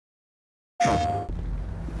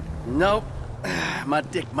Nope. My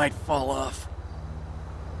dick might fall off.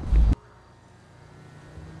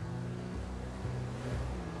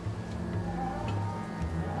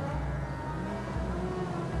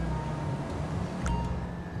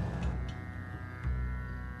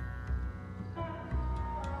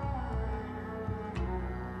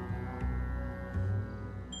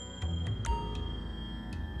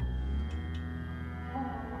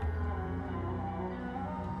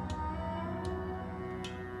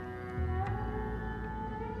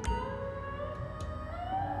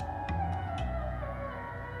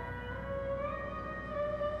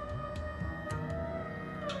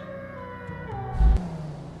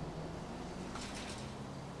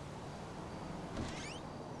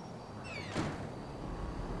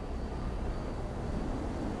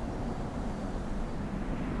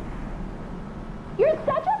 You're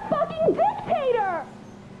such a fucking dictator!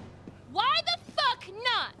 Why the fuck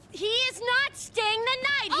not? He is not staying the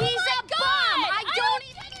night. Oh He's my a bum. God! I I don't don't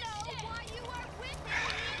even know why you are with him.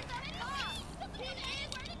 He is a bum. He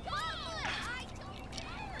is a bum. I don't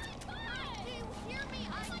care. Do you hear me?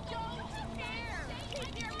 I don't care.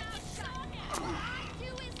 Keep your mouth shut. What I do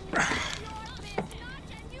is none of your business.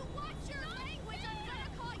 And you watch your language. I'm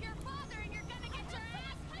gonna call your father and you're gonna get your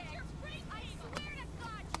ass kicked. I swear to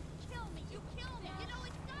God, you kill me. You kill me. You know,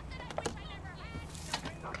 it's not that I wish I never had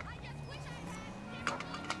children. I just wish I had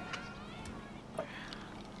different.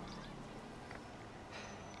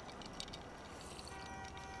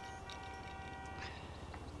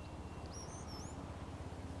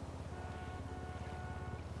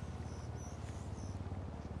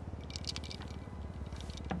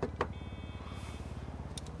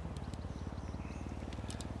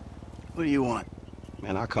 What do you want?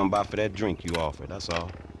 Man, I come by for that drink you offered, that's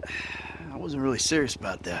all. I wasn't really serious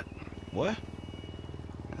about that. What?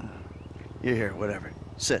 You're here, whatever.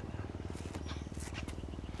 Sit.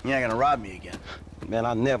 You're not gonna rob me again. Man,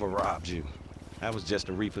 I never robbed you. That was just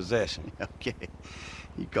a repossession. Okay.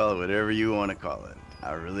 You call it whatever you want to call it.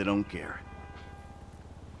 I really don't care.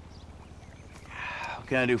 What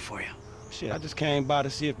can I do for you? Shit, I just came by to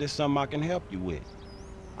see if there's something I can help you with.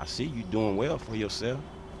 I see you doing well for yourself.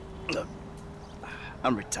 Look,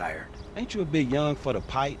 I'm retired. Ain't you a bit young for the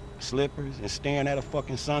pipe, slippers, and staring at a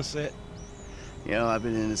fucking sunset? You know, I've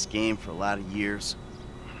been in this game for a lot of years.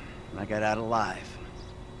 And I got out alive.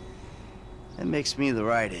 That makes me the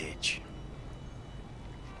right age.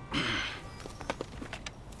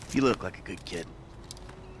 You look like a good kid.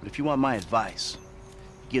 But if you want my advice,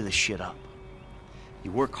 give this shit up.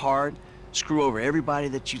 You work hard, screw over everybody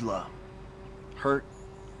that you love. Hurt,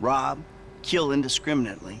 rob, kill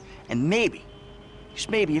indiscriminately, and maybe, just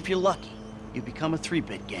maybe if you're lucky, you become a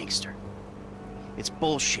 3-bit gangster. It's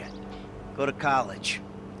bullshit. Go to college.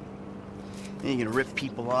 Then you're gonna rip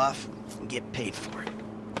people off and get paid for it.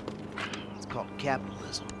 It's called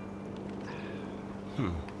capitalism.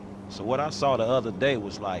 So what I saw the other day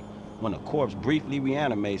was like when a corpse briefly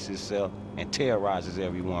reanimates itself and terrorizes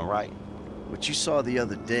everyone, right? What you saw the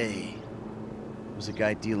other day was a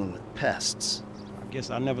guy dealing with pests. I guess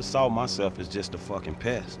I never saw myself as just a fucking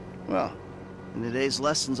pest. Well, and today's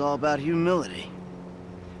lesson's all about humility.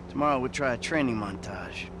 Tomorrow we'll try a training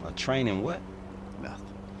montage. A training what? Nothing.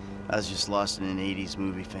 I was just lost in an 80s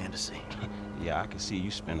movie fantasy. Yeah, I can see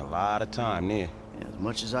you spend a lot of time there. Yeah, as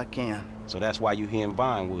much as I can. So that's why you here in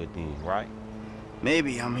Vinewood then, right?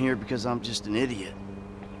 Maybe I'm here because I'm just an idiot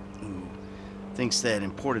who thinks that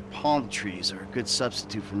imported palm trees are a good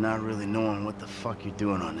substitute for not really knowing what the fuck you're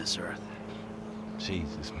doing on this earth.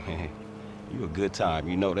 Jesus, man. You a good time,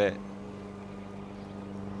 you know that?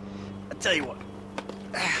 I tell you what.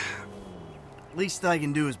 Least I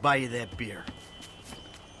can do is buy you that beer.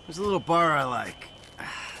 There's a little bar I like.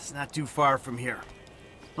 It's not too far from here.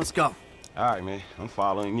 Let's go. All right, man. I'm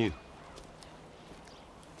following you.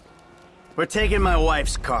 We're taking my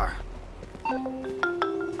wife's car.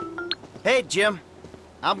 Hey, Jim.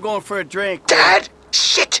 I'm going for a drink. Dad!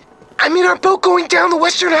 Shit! I'm in our boat going down the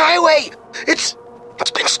Western Highway! It's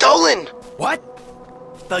been stolen! What?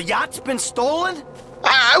 The yacht's been stolen?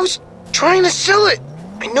 I was trying to sell it.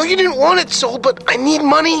 I know you didn't want it sold, but I need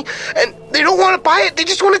money, and they don't want to buy it, they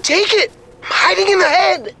just want to take it! I'm hiding in the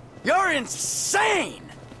head! You're insane!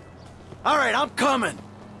 All right, I'm coming.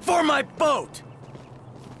 For my boat!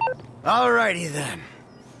 Alrighty then.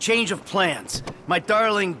 Change of plans. My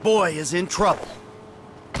darling boy is in trouble.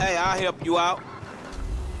 Hey, I'll help you out.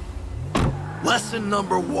 Lesson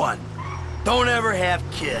number 1. Don't ever have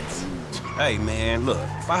kids. Hey, man, look.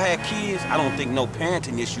 If I had kids, I don't think no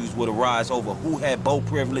parenting issues would arise over who had boat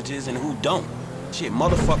privileges and who don't. Shit,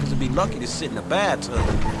 motherfuckers would be lucky to sit in a bathtub.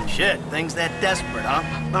 Shit, things that desperate,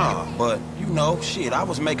 huh? Nah, but, you know, shit, I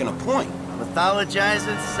was making a point.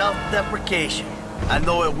 Mythologizing self-deprecation. I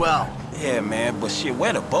know it well. Yeah, man, but shit,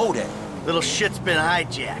 where the boat at? Little shit's been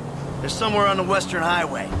hijacked. They're somewhere on the Western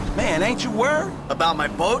Highway. Man, ain't you worried? About my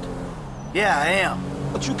boat? Yeah, I am.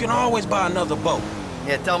 But you can always buy another boat.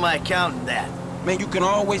 Yeah, tell my accountant that. Man, you can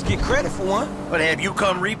always get credit for one. But have you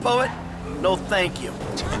come repo it? No thank you.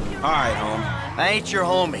 All right, homie. I ain't your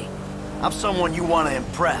homie. I'm someone you want to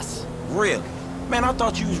impress. Really? Man, I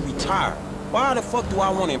thought you was retired. Why the fuck do I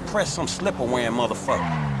want to impress some slipper-wearing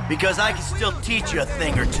motherfucker? Because I can still teach you a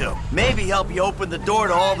thing or two. Maybe help you open the door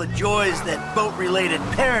to all the joys that boat-related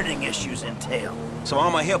parenting issues entail. So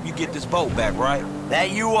I'm gonna help you get this boat back, right?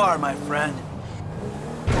 That you are, my friend.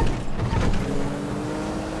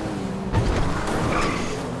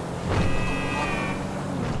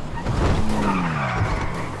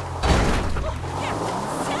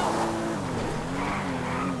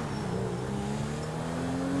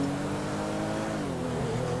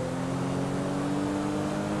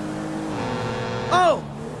 Oh,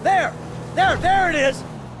 there it is.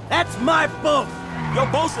 That's my boat. Your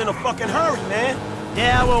boat's in a fucking hurry, man.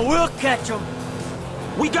 Yeah, well, we'll catch them.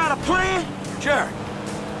 We got a plan? Sure.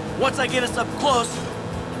 Once I get us up close,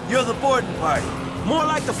 you're the boarding party. More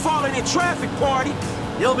like the falling in traffic party.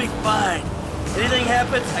 You'll be fine. Anything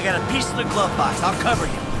happens, I got a piece of the glove box. I'll cover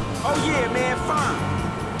you. Oh yeah, man, fine.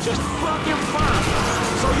 Just fucking fine.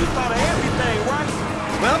 So you thought of everything, right?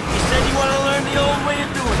 Well, you said you want to learn the old way of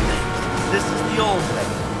doing things. This is the old way.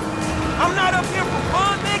 I'm not up here for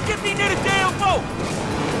fun, man. Get me near the damn boat.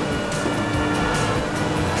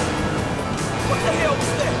 What the hell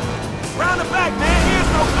was that? Round the back, man.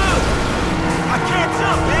 Here's no good. I can't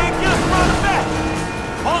jump, man. Get us round the back.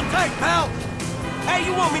 Hold tight, pal. Hey,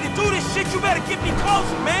 you want me to do this shit? You better get me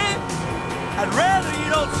closer, man. I'd rather you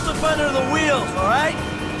don't slip under the wheels, all right?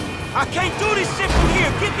 I can't do this shit from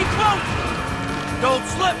here. Get me closer. Don't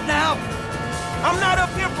slip now. I'm not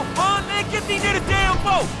up here for fun, man. Get me near the damn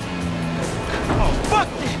boat. Oh, fuck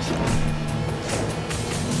this.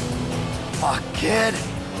 Fuck, kid.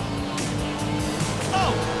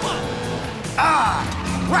 Oh, fuck. Ah,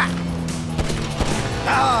 crap.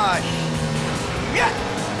 Ah, shit.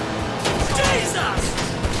 Jesus!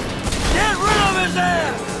 Get rid of his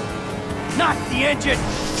ass! Knock the engine!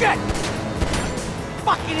 Shit!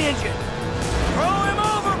 Fucking engine! Throw him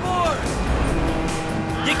overboard!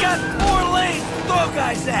 You got 4 lanes to throw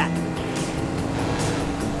guys at!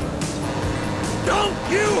 Don't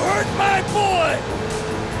you hurt my boy!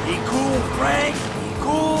 Be cool, Frank. Be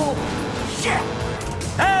cool. Shit!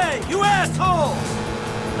 Hey, you asshole!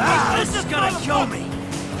 Ah, this is gonna kill me!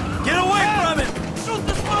 Get away from him! Shoot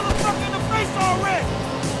this motherfucker in the face already!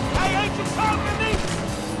 Hey, ain't you talking to me?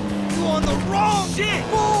 You on the wrong shit!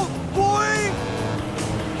 Move, boy!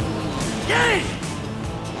 Yay!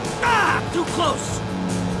 Ah, too close!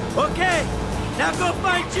 Okay, now go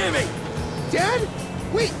find Jimmy! Dad?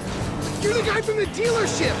 Wait, you're the guy from the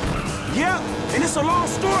dealership. Yeah, and it's a long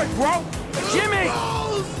story, bro. Jimmy!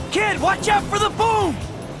 Balls! Kid, watch out for the boom!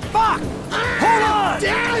 Fuck! Hold on!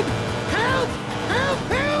 Dad! Help! Help!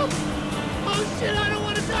 Help! Oh shit, I don't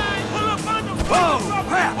want to die! Pull up on the Whoa, fucking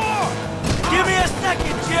crap! Give me a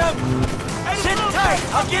second, Jim! Sit tight,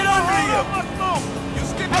 I'll get under you! You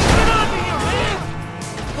skip hey, get under here, man!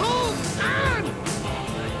 Hold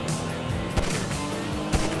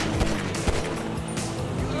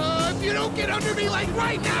on! If you don't get under me, like,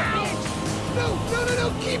 right now! No,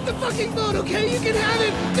 keep the fucking boat, okay? You can have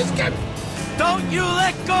it! Just get... Don't you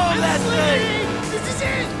let go of that thing! This is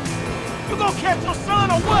it! You gonna catch your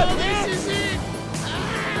son or what, man? This is it!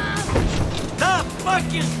 The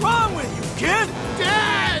fuck is wrong with you, kid?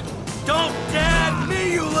 Dad! Don't dad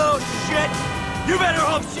me, you little shit! You better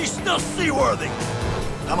hope she's still seaworthy!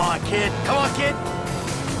 Come on, kid. Come on, kid!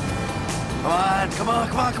 Come on, come on,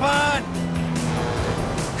 come on, come on!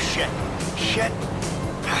 Shit. Shit.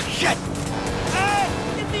 Ah, shit! Hey,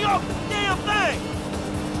 get me off the damn thing!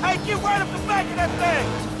 Hey, get right up the back of that thing!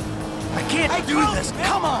 I can't do this. Man.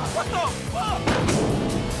 Come on! What the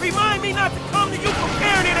fuck? Remind me not to come to you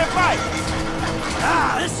prepared in advice!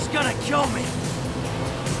 Ah, this is gonna kill me!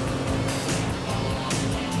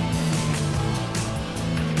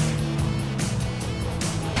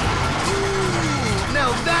 Now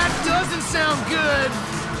that doesn't sound good!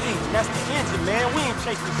 Jeez, that's the engine, man. We ain't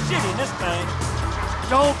chasing shit in this thing.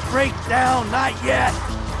 Don't break down, not yet!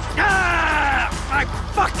 Ah! My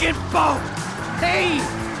fucking boat! Hey!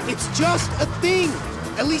 It's just a thing!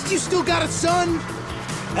 At least you still got a son!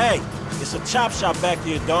 Hey, it's a chop shop back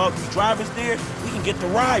there, dog. If the driver's there, we can get the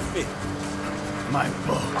ride fixed. My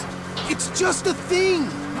boat. It's just a thing.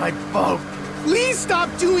 My boat. Please stop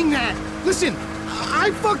doing that. Listen,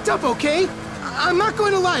 I fucked up, okay? I'm not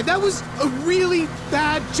going to lie. That was a really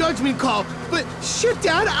bad judgment call. But shit,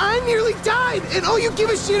 Dad, I nearly died. And all you give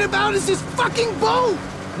a shit about is this fucking boat.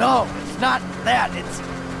 No, it's not that. It's...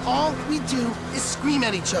 All we do is scream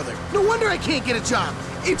at each other. No wonder I can't get a job.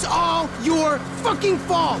 It's all your fucking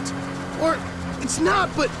fault. Or it's not,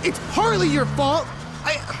 but it's partly your fault.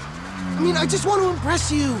 I mean, I just want to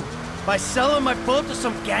impress you. By selling my boat to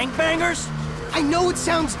some gangbangers? I know it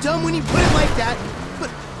sounds dumb when you put it like that, but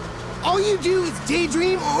all you do is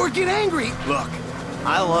daydream or get angry. Look,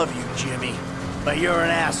 I love you, Jimmy, but you're an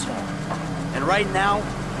asshole. And right now,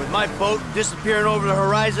 with my boat disappearing over the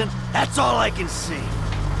horizon, that's all I can see.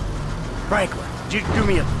 Franklin, would you do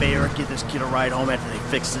me a favor, give this kid a ride home after they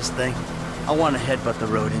fix this thing? I want to headbutt the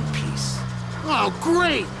road in peace. Oh,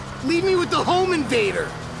 great! Leave me with the home invader.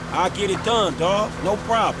 I'll get it done, dog. No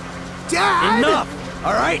problem. Dad! Enough,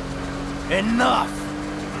 all right? Enough!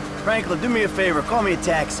 Franklin, do me a favor, call me a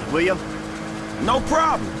taxi, will you? No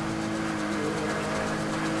problem.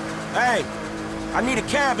 Hey, I need a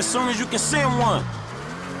cab as soon as you can send one.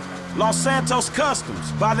 Los Santos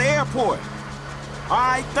Customs, by the airport. All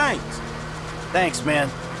right, thanks. Thanks, man.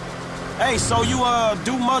 Hey, so you,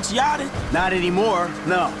 do much yachting? Not anymore.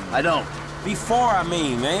 No, I don't. Before, I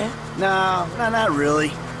mean, man. No, not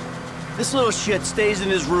really. This little shit stays in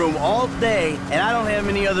his room all day, and I don't have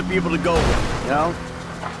any other people to go with, you know?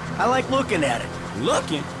 I like looking at it.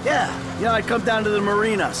 Looking? Yeah, you know, I'd come down to the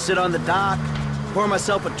marina, sit on the dock, pour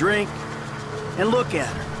myself a drink, and look at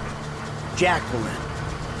her. Jacqueline.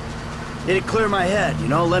 It'd clear my head, you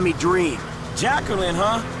know, let me dream. Jacqueline,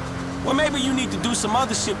 huh? Well, maybe you need to do some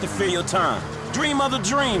other shit to fill your time. Dream other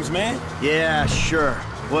dreams, man. Yeah, sure.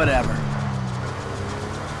 Whatever.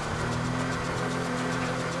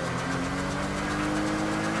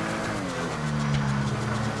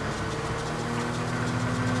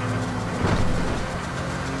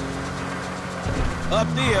 Up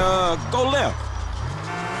there, go left.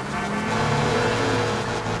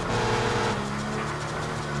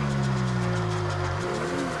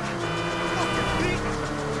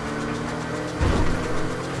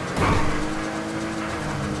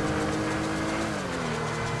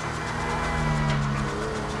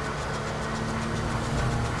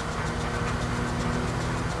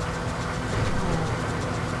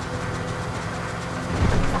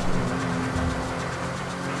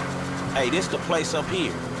 Hey, this the place up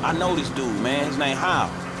here. I know this dude, man. His name Hal.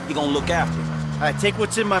 He gonna look after me. All right, take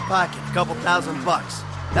what's in my pocket, a couple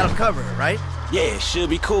 $1,000. That'll cover it, right? Yeah, it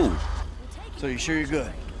should be cool. So you sure you're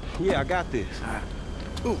good? Yeah, I got this.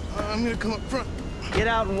 Ooh, I'm gonna come up front. Get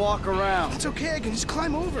out and walk around. It's okay, I can just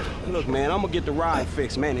climb over. Look, man, I'm gonna get the ride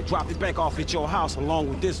fixed, man, and drop it back off at your house along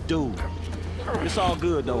with this dude. It's all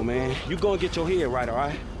good, though, man. You gonna get your head right, all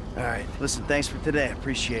right? All right, listen, thanks for today. I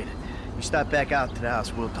appreciate it. You stop back out to the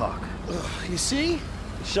house, we'll talk. You see?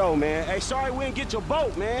 Show, man. Hey, sorry we didn't get your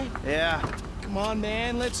boat, man. Yeah. Come on,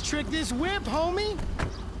 man, let's trick this whip, homie.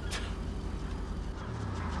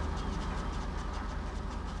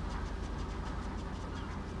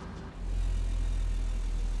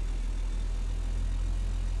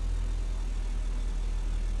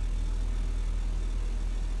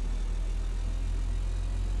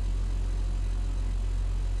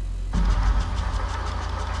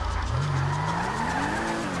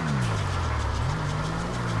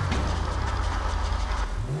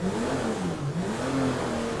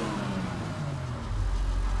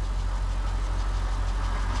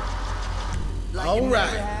 All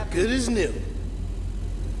right, good as new.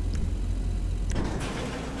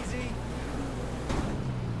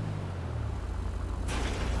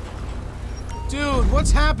 Dude,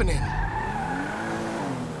 what's happening?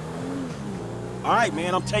 All right,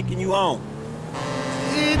 man, I'm taking you home.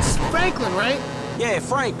 It's Franklin, right? Yeah,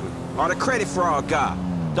 Franklin, or the credit fraud guy,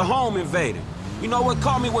 the home invader. You know what?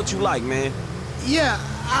 Call me what you like, man. Yeah,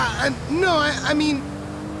 I mean,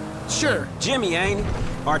 sure, Jimmy, ain't it?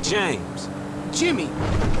 Or James? Jimmy.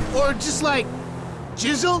 Or just like,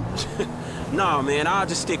 Jizzle? Nah, man, I'll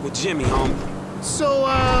just stick with Jimmy, homie. So,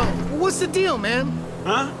 what's the deal, man?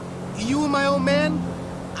 Huh? You and my old man?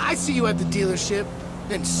 I see you at the dealership,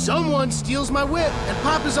 and someone steals my whip, and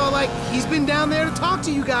Pop is all like, he's been down there to talk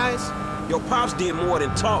to you guys. Your pops did more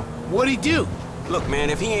than talk. What'd he do? Look, man,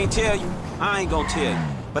 if he ain't tell you, I ain't gonna tell you.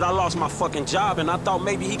 But I lost my fucking job, and I thought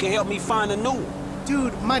maybe he can help me find a new one.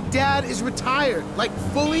 Dude, my dad is retired, like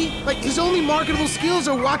fully. Like his only marketable skills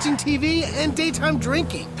are watching TV and daytime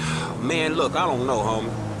drinking. Man, look, I don't know,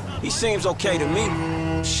 homie. He seems okay to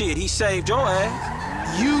me. Shit, he saved your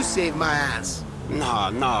ass. You saved my ass.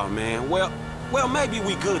 Nah, man. Well, Well, maybe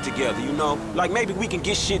we good together, you know? Like, maybe we can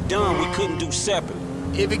get shit done we couldn't do separately.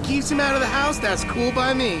 If it keeps him out of the house, that's cool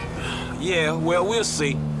by me. Yeah, well, we'll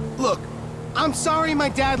see. Look, I'm sorry my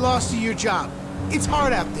dad lost you your job. It's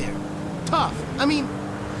hard out there. Tough. I mean,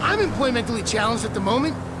 I'm employmentally challenged at the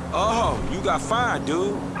moment. Oh, you got fired,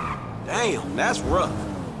 dude. Damn, that's rough.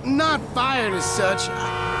 Not fired as such.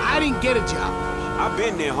 I didn't get a job. I've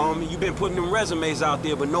been there, homie. You been putting them resumes out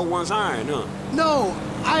there, but no one's hiring, huh? No,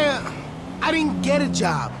 I didn't get a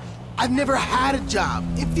job. I've never had a job.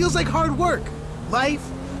 It feels like hard work. Life,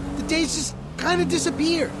 the days just kind of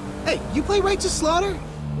disappear. Hey, you play Righteous Slaughter?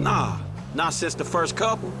 Nah, not since the first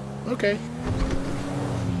couple. Okay.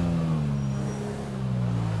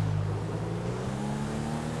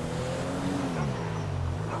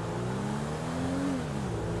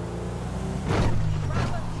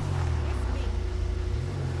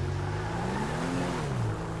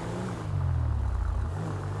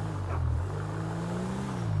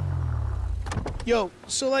 Yo,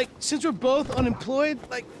 so like, since we're both unemployed,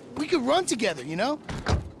 like, we could run together, you know?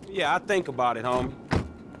 Yeah, I think about it, homie.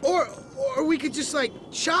 Or we could just like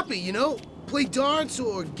shop it, you know? Play darts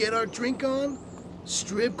or get our drink on.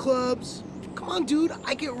 Strip clubs. Come on, dude,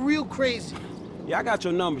 I get real crazy. Yeah, I got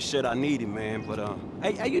your number, shit. I need it, man. But,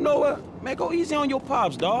 hey, you know what? Man, go easy on your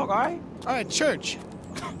pops, dog, all right? All right, church.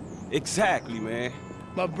 Exactly, man.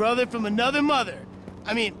 My brother from another mother.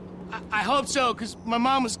 I mean, I hope so, because my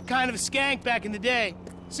mom was kind of a skank back in the day.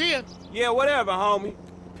 See ya. Yeah, whatever, homie.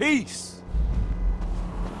 Peace.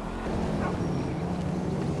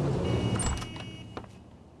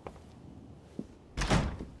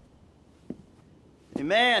 Hey,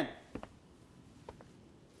 man.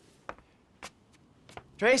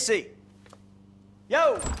 Tracy.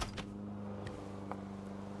 Yo.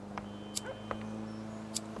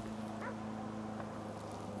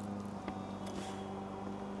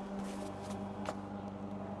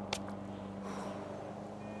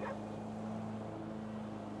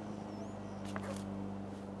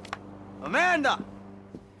 Amanda!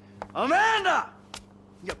 Amanda!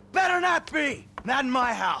 You better not be! Not in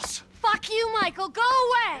my house. Fuck you, Michael. Go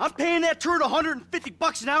away. I'm paying that turd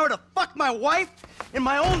 $150 an hour to fuck my wife in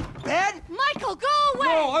my own bed? Michael, go away.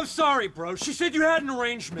 No, I'm sorry, bro. She said you had an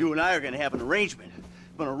arrangement. You and I are gonna have an arrangement.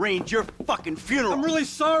 I'm gonna arrange your fucking funeral. I'm really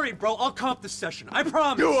sorry, bro. I'll comp this session. I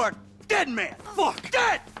promise. You are dead, man. Fuck.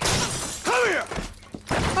 Dead! Come here!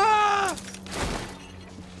 Ah!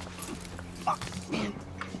 Fuck, man.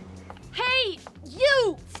 Hey,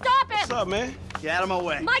 you! Stop it! What's up, man? Get out of my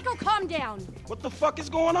way. Michael, calm down. What the fuck is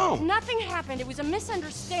going on? Nothing happened. It was a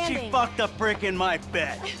misunderstanding. She fucked a brick in my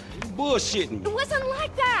bed. You bullshitting It me. wasn't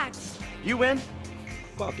like that. You win?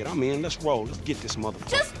 Fuck it, I'm in. Let's roll. Let's get this motherfucker.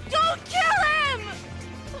 Just don't kill him!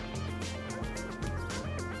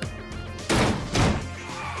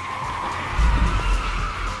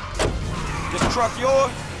 This truck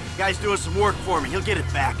yours? Guy's doing some work for me. He'll get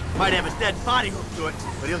it back. Might have a dead body hooked to it,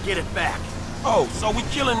 but he'll get it back. Oh, so we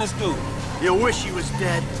killing this dude. You'll wish he was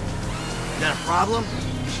dead. Is that a problem?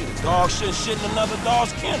 Shit, a dog shouldn't shit in another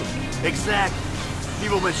dog's kennel. Exactly.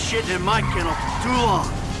 People been shitting in my kennel for too long.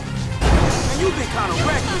 Man, you been kind of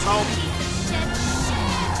reckless, homie.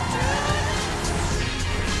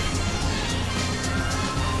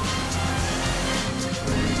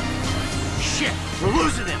 Shit, we're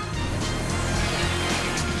losing him.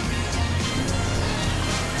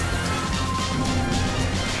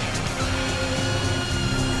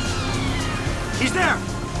 He's there.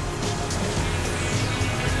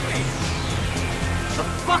 The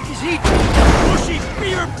fuck is he doing? Bushy,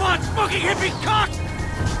 beer butt, smoking hippie cock!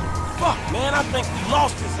 Fuck, man, I think we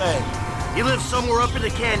lost his ass. He lives somewhere up in the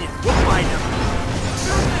canyon. We'll find him.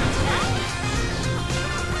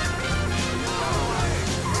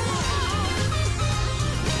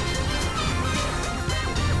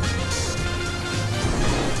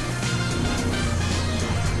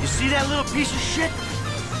 You see that little piece of shit?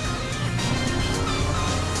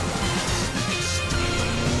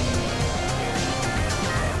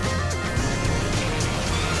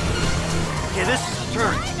 Okay, this is the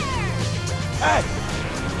turn. Hey,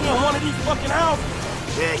 he in one of these fucking houses.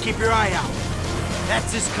 Yeah, keep your eye out.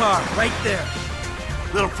 That's his car, right there.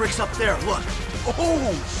 Little prick's up there, look.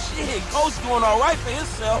 Oh, shit, Coach doing all right for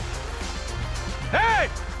himself. Hey,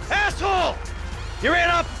 asshole! You ran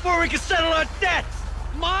off before we could settle our debts!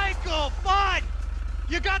 Michael, bud!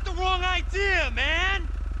 You got the wrong idea, man!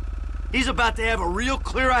 He's about to have a real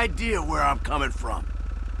clear idea where I'm coming from.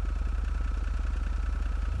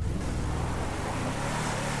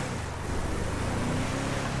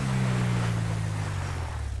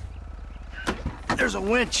 There's a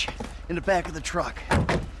winch in the back of the truck.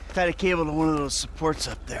 Tied a cable to one of those supports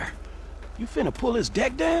up there. You finna pull his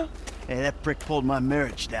deck down? Hey, that prick pulled my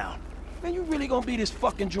marriage down. Man, you really gonna be this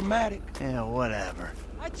fucking dramatic? Yeah, whatever.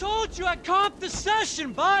 I told you I comped the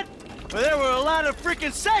session, bud. Well, there were a lot of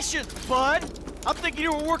freaking sessions, bud. I'm thinking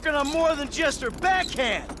you were working on more than just her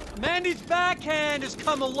backhand. Mandy's backhand has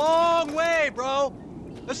come a long way, bro.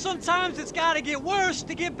 But sometimes it's gotta get worse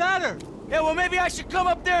to get better. Yeah, well, maybe I should come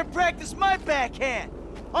up there and practice my backhand.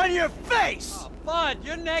 On your face! Oh, bud,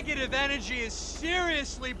 your negative energy is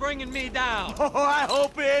seriously bringing me down. Oh, I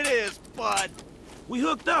hope it is, bud. We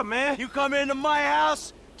hooked up, man. You come into my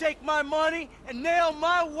house, take my money, and nail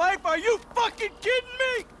my wife? Are you fucking kidding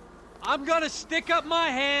me? I'm gonna stick up my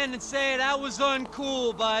hand and say that was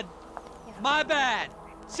uncool, bud. My bad.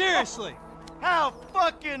 Seriously. How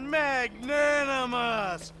fucking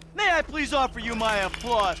magnanimous! May I please offer you my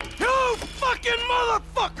applause? You fucking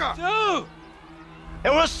motherfucker! Dude!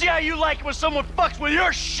 And we'll see how you like it when someone fucks with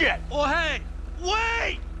your shit! Oh, hey!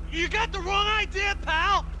 Wait! You got the wrong idea,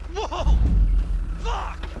 pal! Whoa!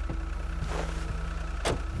 Fuck!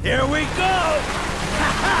 Here we go!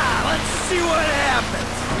 Ha-ha! Let's see what happens!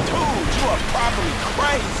 Dude, you are properly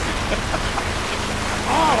crazy.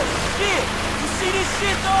 Oh, shit! You see this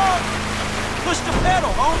shit, dog? Push the pedal,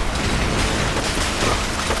 homie.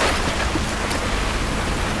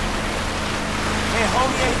 Man,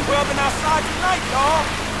 homie ain't rubbing outside tonight, dog.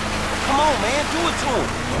 Come on, man, do it to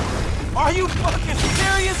him. Are you fucking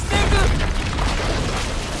serious, nigga?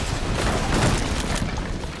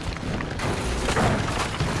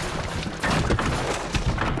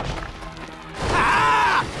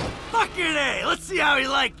 Ah! Fucking A! Let's see how he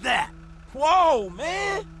liked that! Whoa,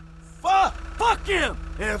 man. Fuck. Fuck him!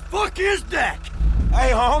 And fuck his deck!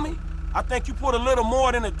 Hey, homie, I think you put a little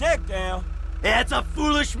more than a deck down. That's a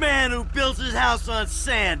foolish man who builds his house on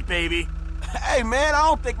sand, baby. Hey, man, I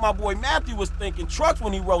don't think my boy Matthew was thinking trucks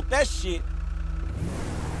when he wrote that shit.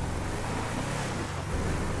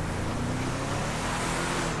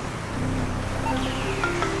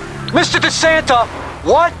 Mr. DeSanta,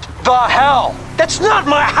 what the hell? That's not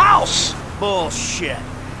my house! Bullshit.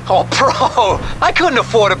 Oh, bro, I couldn't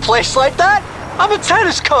afford a place like that. I'm a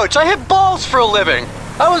tennis coach. I hit balls for a living.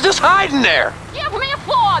 I was just hiding there. Give me a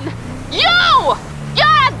phone! You! You're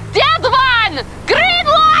a dead one! Green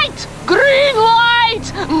light! Green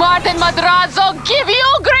light! Martin Madrazo, give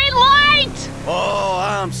you green light! Oh,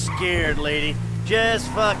 I'm scared, lady. Just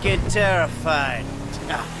fucking terrified.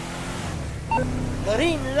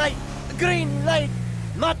 Green light! Green light!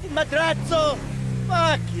 Martin Madrazo!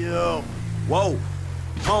 Fuck you! Whoa.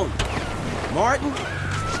 Home. Martin?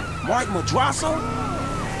 Martin Madrazo?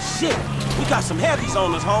 Shit, we got some heavies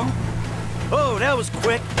on us, homie. Oh, that was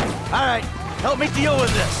quick. All right, help me deal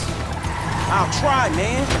with this. I'll try,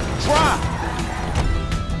 man. Try.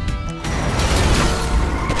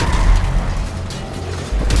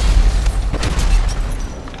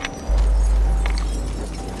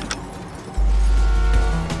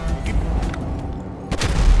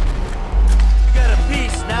 You got a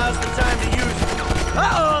piece. Now's the time to use it.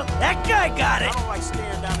 Uh-oh, that guy got I it. don't like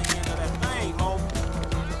staring down the end of that thing,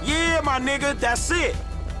 homie. Yeah, my nigga, that's it.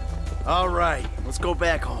 All right, let's go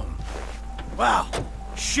back home. Wow,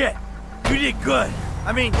 shit, you did good.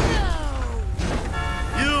 I mean,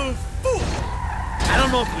 you fool. I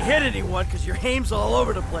don't know if you hit anyone because your aim's all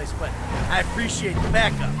over the place, but I appreciate the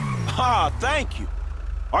backup. Ah, thank you.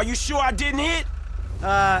 Are you sure I didn't hit?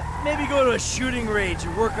 Maybe go to a shooting range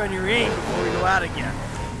and work on your aim before we go out again.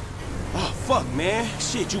 Oh, fuck, man.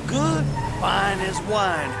 Shit, you good? Fine as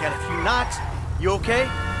wine. Got a few knocks. You okay?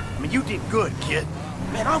 I mean, you did good, kid.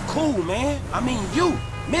 Man, I'm cool, man. I mean, you,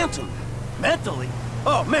 mentally. Mentally?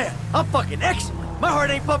 Oh, man, I'm fucking excellent. My heart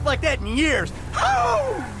ain't pumped like that in years.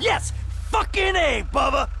 Oh, yes! Fucking A,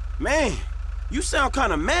 Bubba! Man, you sound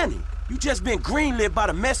kind of manny. You just been greenlit by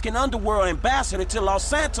the Mexican underworld ambassador to Los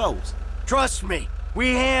Santos. Trust me,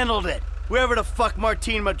 we handled it. Whoever the fuck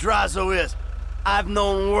Martin Madrazo is, I've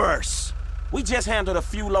known worse. We just handled a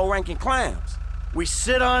few low-ranking clowns. We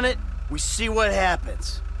sit on it, we see what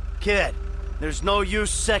happens. Kid, there's no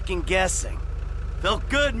use second-guessing. Felt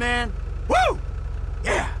good, man. Woo!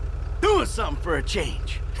 Yeah, doing something for a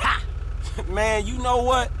change. Ha! Man, you know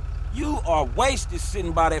what? You are wasted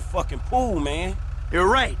sitting by that fucking pool, man. You're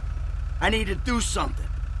right. I need to do something.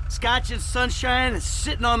 Scotch and sunshine and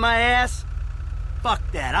sitting on my ass? Fuck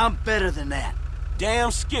that, I'm better than that.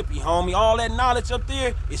 Damn Skippy, homie. All that knowledge up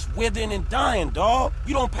there is withering and dying, dawg.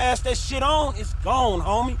 You don't pass that shit on, it's gone,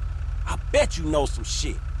 homie. I bet you know some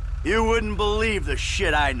shit. You wouldn't believe the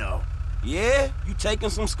shit I know. Yeah? You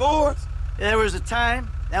taking some scores? There was a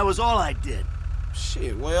time, that was all I did.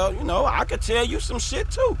 Shit, well, you know, I could tell you some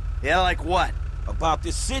shit, too. Yeah, like what? About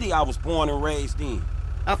this city I was born and raised in.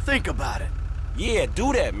 I'll think about it. Yeah,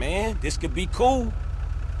 do that, man. This could be cool.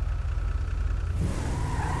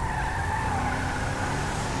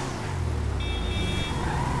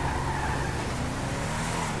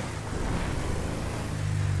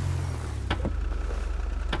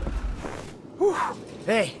 Whew.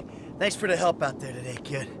 Hey, thanks for the help out there today,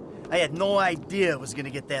 kid. I had no idea it was gonna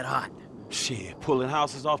get that hot. Shit, pulling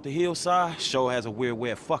houses off the hillside sure has a weird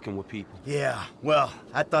way of fucking with people. Yeah, well,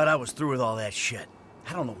 I thought I was through with all that shit.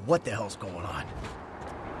 I don't know what the hell's going on.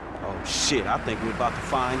 Oh shit, I think we're about to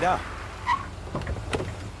find out.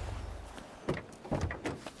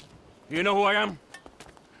 You know who I am?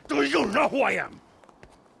 Do you know who I am?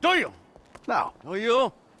 Do you? No. Oh,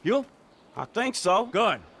 you? You? I think so.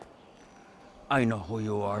 Good. I know who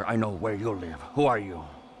you are. I know where you live. Who are you?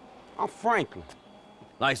 I'm Franklin.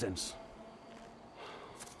 License.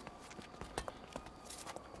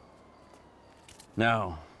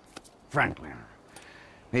 Now, Franklin,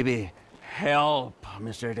 maybe help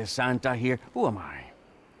Mr. DeSanta here. Who am I?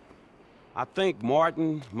 I think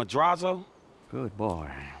Martin Madrazo. Good boy.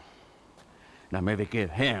 Now maybe give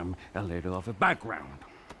him a little of a background.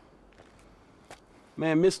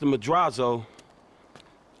 Man, Mr. Madrazo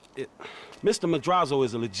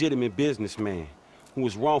is a legitimate businessman who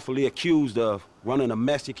was wrongfully accused of running a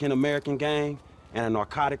Mexican-American gang and a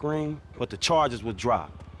narcotic ring, but the charges were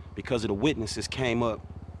dropped because of the witnesses came up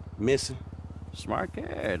missing. Smart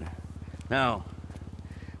kid. Now,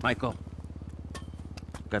 Michael,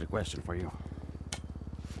 got a question for you.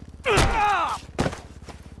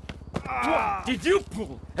 Did you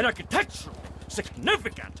pull an architectural,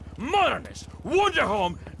 significant, modernist wonder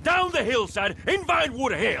home down the hillside in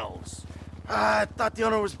Vinewood Hills? I thought the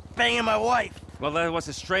owner was banging my wife. Well, that was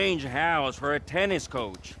a strange house for a tennis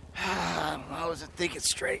coach. I wasn't thinking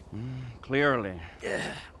straight. Clearly.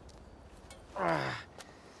 Yeah.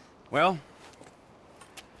 Well,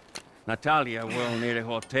 Natalia will need a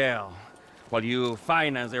hotel while you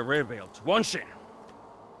finance the rebuild, won't she?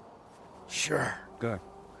 Sure. Good.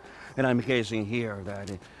 And I'm guessing here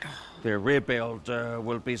that the rebuild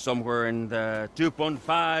will be somewhere in the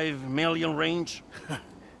 2.5 million range?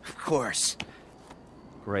 Of course.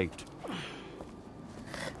 Great.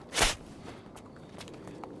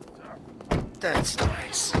 That's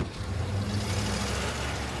nice.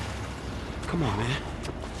 Come on, man.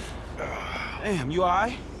 Damn, you all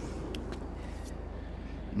right?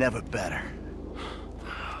 Never better.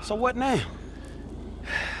 So what now?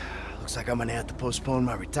 Looks like I'm gonna have to postpone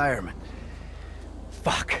my retirement.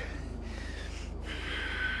 Fuck.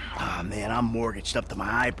 Ah, man, I'm mortgaged up to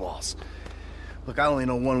my eyeballs. Look, I only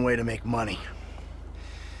know one way to make money.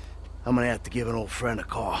 I'm gonna have to give an old friend a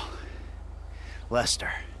call.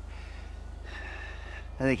 Lester.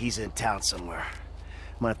 I think he's in town somewhere.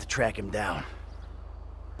 I'm gonna have to track him down.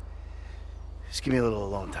 Just give me a little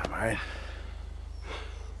alone time, all right?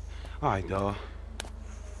 All right, dawg.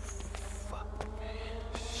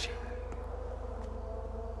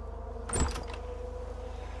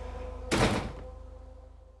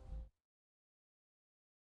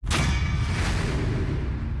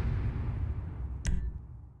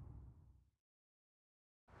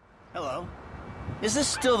 Hello. Is this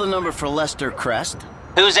still the number for Lester Crest?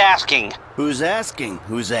 Who's asking? Who's asking?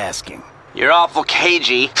 Who's asking? You're awful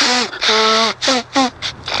cagey.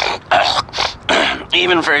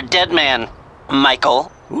 Even for a dead man,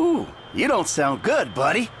 Michael. Ooh, you don't sound good,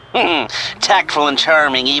 buddy. Tactful and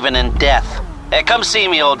charming even in death. Hey, come see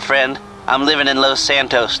me, old friend. I'm living in Los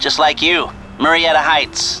Santos, just like you. Murrieta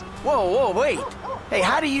Heights. Whoa, wait. Hey,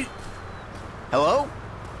 how do you... Hello?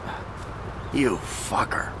 You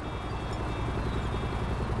fucker.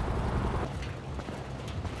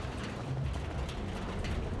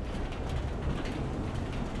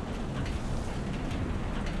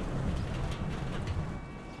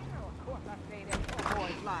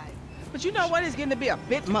 But you know what? It's getting to be a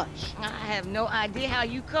bit much. I have no idea how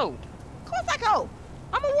you cope. Of course I cope.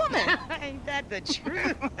 I'm a woman. Ain't that the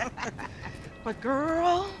truth? But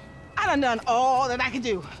girl, I done all that I can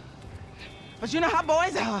do. But you know how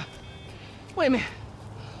boys are. Wait a minute.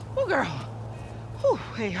 Oh, girl. Whew,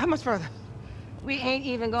 hey, how much further? We ain't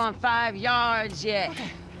even gone 5 yards yet.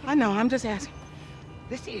 Okay. I know, I'm just asking.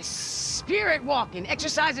 This is spirit walking.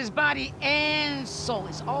 Exercises body and soul.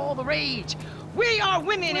 It's all the rage. We are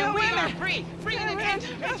women and we are free. Free in the edge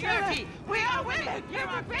of patriarchy. We are women. You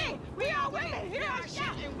are free. We are women. Here are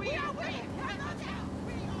shouting. We are women.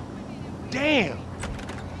 Damn.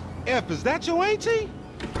 F, is that your auntie?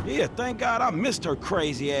 Yeah, thank God I missed her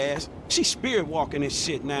crazy ass. She's spirit walking and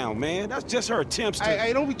shit now, man. That's just her attempts to...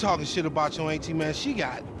 Hey, don't be talking shit about your auntie, man. She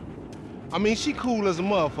got it. I mean, she cool as a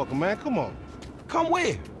motherfucker, man. Come on. Come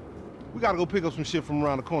where? We gotta go pick up some shit from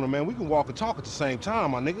around the corner, man. We can walk and talk at the same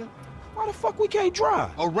time, my nigga. Why the fuck we can't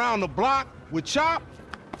drive? Around the block with Chop?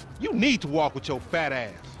 You need to walk with your fat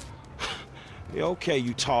ass. Yeah, okay,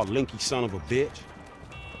 you tall, linky son of a bitch.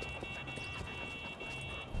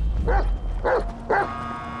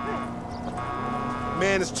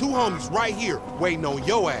 Man, there's two homies right here waiting on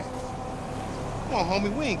your ass. Come on,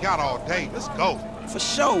 homie, we ain't got all day. Let's go. For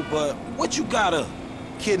sure, but what you got up?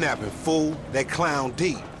 Kidnapping, fool. That clown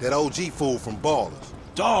D. That OG fool from Ballers.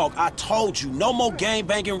 Dog, I told you, no more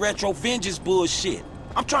gang-banging retro vengeance bullshit.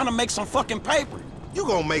 I'm trying to make some fucking paper. You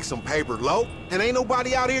gonna make some paper, Lo. And ain't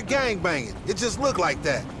nobody out here gang-banging. It just look like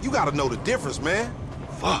that. You gotta know the difference, man.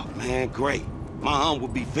 Fuck, man, great. My aunt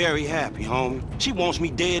would be very happy, homie. She wants me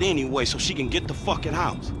dead anyway so she can get the fucking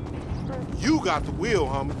house. You got the wheel,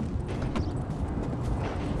 homie.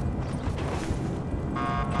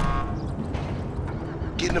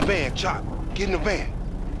 Get in the van, Chop. Get in the van.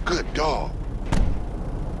 Good dog.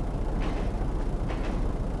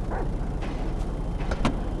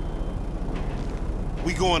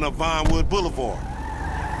 We going up Vinewood Boulevard.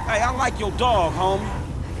 Hey, I like your dog, homie.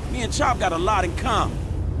 Me and Chop got a lot in common.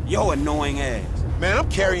 Yo annoying ass. Man, I'm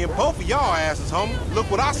carrying both of y'all asses, homie. Look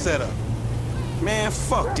what I set up. Man,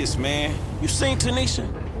 fuck this, man. You seen Tanisha?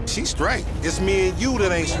 She straight. It's me and you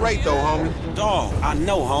that ain't straight, though, homie. Dog, I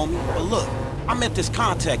know, homie. But look, I met this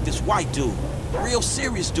contact, this white dude. Real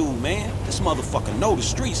serious dude, man. This motherfucker know the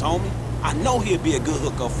streets, homie. I know he'll be a good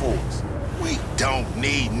hookup for us. We don't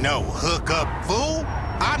need no hookup, fool.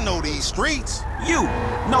 I know these streets. You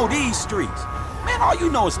know these streets. Man, all you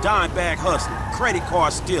know is dime bag hustling, credit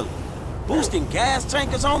card stealing, boosting gas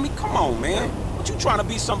tankers on me? Come on, man. What, you trying to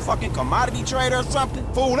be some fucking commodity trader or something?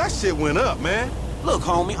 Fool, that shit went up, man. Look,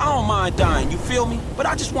 homie, I don't mind dying, you feel me? But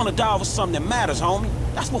I just want to die over something that matters, homie.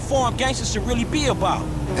 That's what foreign gangsters should really be about.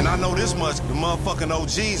 And I know this much, the motherfucking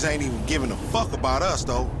OGs ain't even giving a fuck about us,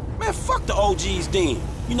 though. Man, fuck the OGs then.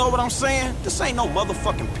 You know what I'm saying? This ain't no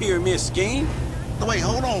motherfucking pyramid scheme. No, wait,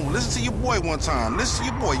 hold on. Listen to your boy one time. Listen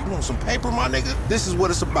to your boy. You want some paper, my nigga? This is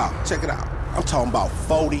what it's about. Check it out. I'm talking about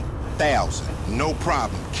 40,000. No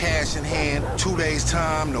problem. Cash in hand, 2 days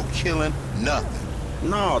time, no killing, nothing.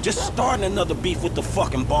 No, just starting another beef with the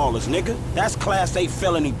fucking Ballers, nigga. That's Class A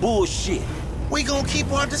felony bullshit. We gonna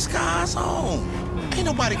keep our disguise on. Ain't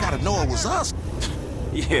nobody gotta know it was us.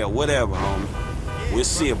 Yeah, whatever, homie. We'll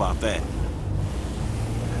see about that.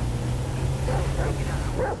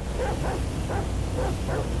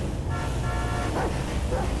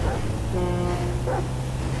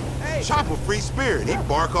 Hey. Chopper free spirit. He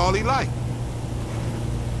bark all he like.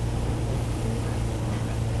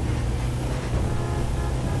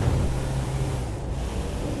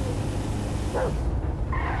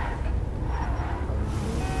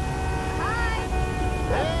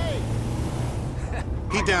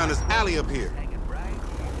 He down this alley up here.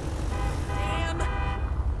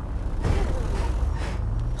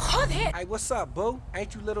 Hey, what's up, boo?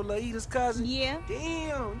 Ain't you little Laida's cousin? Yeah.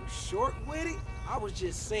 Damn, you short with it? I was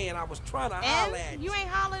just saying, I was trying to holler at you. You ain't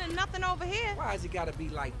hollering at nothing over here. Why has it gotta be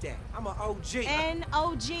like that? I'm an OG. And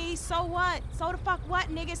OG, so what? So the fuck what,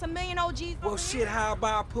 nigga? It's a million OGs Well, over shit, here. how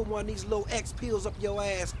about I put one of these little X pills up your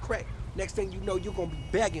ass crack? Next thing you know, you're gonna be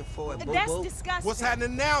begging for it, boo-boo. That's disgusting. What's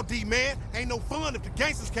happening now, D-man? Ain't no fun if the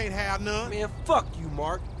gangsters can't have none. Man, fuck you,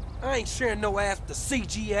 Mark. I ain't sharing no ass with the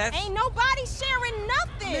CGF. Ain't nobody sharing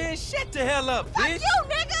nothing. Man, shut the hell up, fuck bitch. you,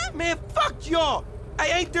 nigga. Man, fuck y'all.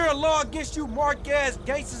 Hey, ain't there a law against you mark-ass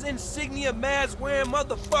gangsters, insignia, mask-wearing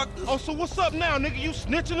motherfuckers? Oh, so what's up now, nigga? You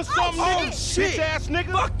snitching or something, Oh, nigga? shit. Bitch-ass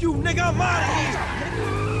nigga? Fuck you, nigga. I'm out of here.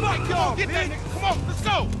 Fuck y'all, get that nigga. Come on, let's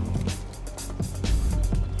go.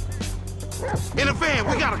 In the van,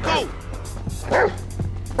 we gotta go.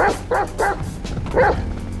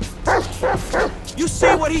 You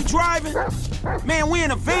see what he driving? Man, we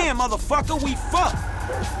in a van, motherfucker. We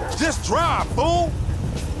fucked. Just drive, fool.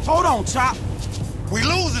 Hold on, Chop. We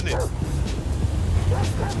losing it.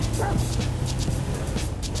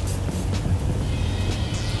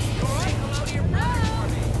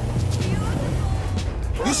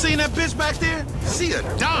 You seen that bitch back there? She a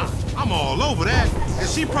dime. I'm all over that. And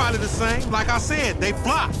she probably the same. Like I said, they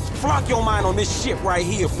flock. Flock your mind on this shit right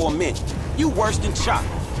here for a minute. You worse than Chop.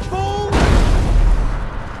 Fool.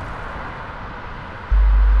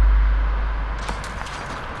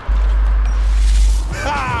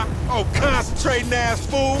 Ha! Oh, concentrating ass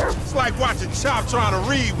fool. It's like watching Chop trying to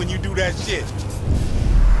read when you do that shit.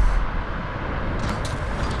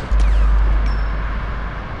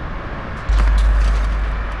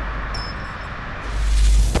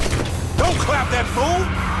 Don't clap that fool!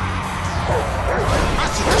 I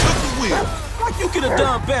should've took the wheel. Like you could have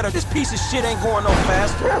done better. This piece of shit ain't going no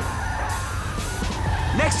faster.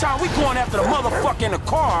 Next time we going after the motherfucker in the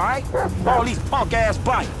car, all right? All these punk-ass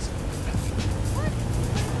bikes.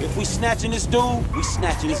 If we snatching this dude, we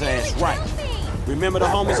snatching his ass right. Remember the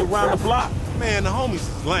homies around the block? Man, the homies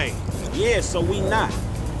is lame. Yeah, so we not.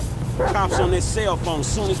 Cops on their cell phone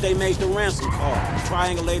soon as they made the ransom call.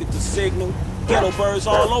 Triangulated the signal. Ghetto birds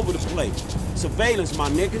all over the place. Surveillance, my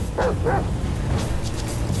nigga.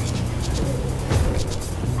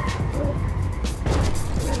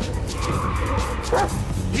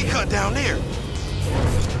 He cut down there.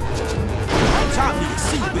 Top need a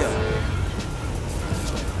seatbelt.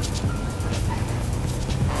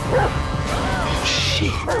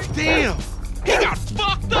 Shit. Damn. He got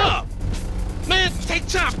fucked up. Man, take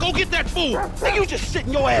Chop. Go get that fool. Nigga, you just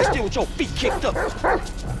sitting your ass there with your feet kicked up.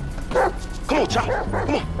 Come on, Chop.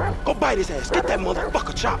 Come on. Go bite his ass. Get that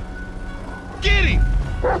motherfucker, Chop. Get him.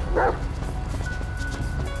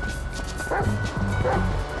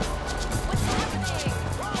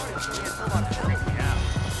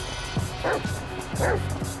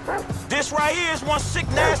 This right here is one sick,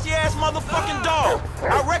 nasty-ass motherfucking dog.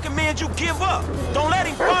 I recommend you give up. Don't let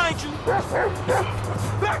him find you.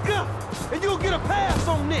 Back up, and you'll get a pass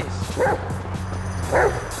on this.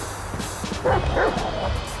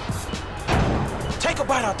 Take a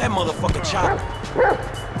bite out that motherfucker, Chop.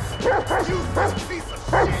 You piece of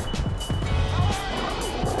shit.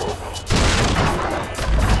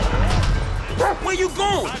 Where you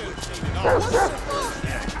going?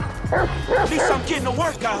 At least I'm getting to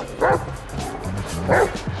work out.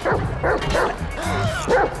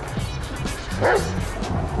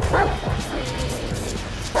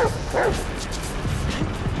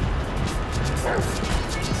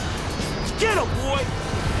 Get him, boy!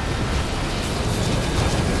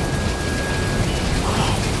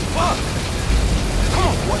 Oh, fuck! Come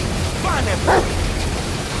on, boy. Find that boy.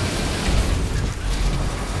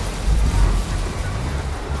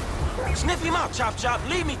 Sniff him out, Chop Chop.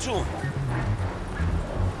 Lead me to him.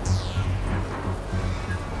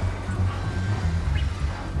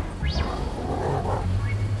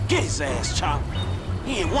 Get his ass, Chop.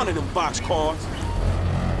 He ain't one of them boxcars.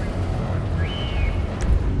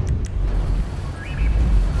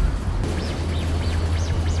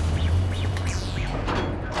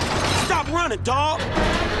 Stop running, dog.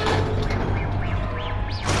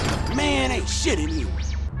 Man, ain't shit in you.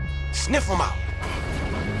 Sniff him out.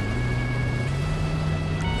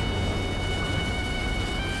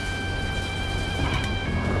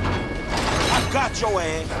 Got your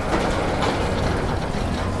ass.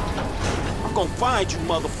 I'm gonna find you,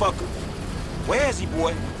 motherfucker. Where is he,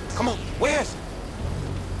 boy? Come on, where is he?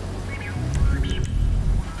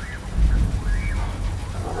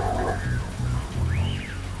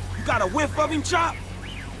 You got a whiff of him, Chop?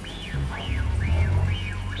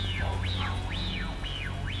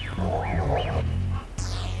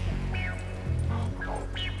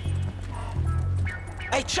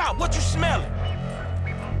 Hey, Chop, what you smelling?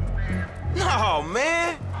 No,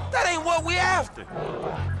 man. That ain't what we after.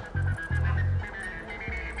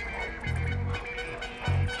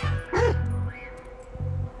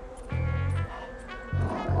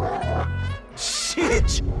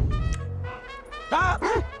 Shit. Dog?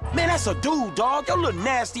 Man, that's a dude, dog. Your little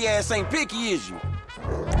nasty ass ain't picky, is you?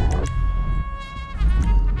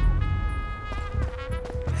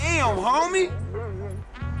 Damn, homie.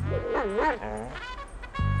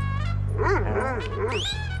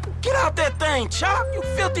 Get out that thing, Chop, you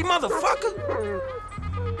filthy motherfucker!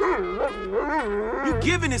 You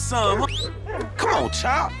giving it some, huh? Come on,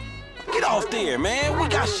 Chop. Get off there, man. We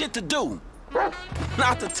got shit to do.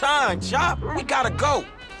 Not the time, Chop. We gotta go.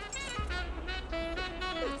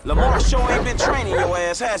 Lamar sure ain't been training your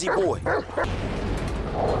ass, has he, boy?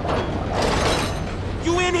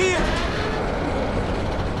 You in here?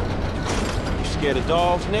 You scared of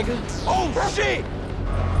dogs, nigga? Oh, shit!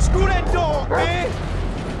 Screw that dog, man!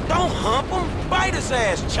 Don't hump him. Bite his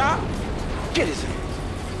ass, Chop. Get his ass.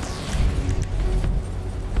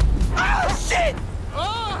 Oh, shit!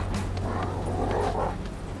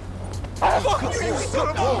 Fuck you, you son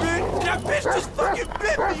of a bitch! That bitch just fucking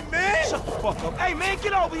bit me, man! Shut the fuck up. Hey, man,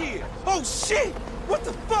 get over here. Oh, shit! What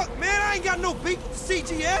the fuck, man? I ain't got no beef with the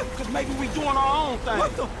CGF. Because maybe we doing our own thing.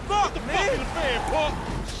 What the fuck, man? Fuck the fan, Paul.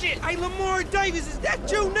 Shit. Hey, Lamar Davis, is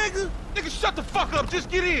that you, nigga? Nigga, shut the fuck up. Just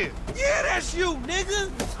get in. Yeah, that's you, nigga.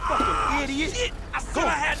 Fucking idiot. Shit. I said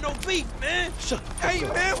I had no beef, man. Shut the fuck up. Hey,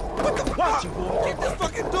 man, what the fuck? Get this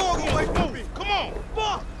fucking dog away from me. Come on.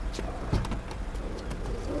 Fuck.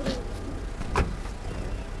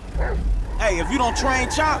 Hey, if you don't train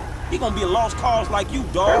Chop, he gonna be a lost cause like you,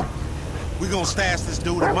 dog. We gonna stash this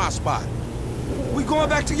dude in my spot. We going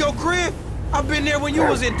back to your crib? I've been there when you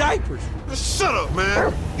was in diapers. Shut up,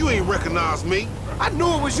 man. You ain't recognize me. I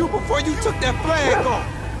knew it was you before you took that flag off.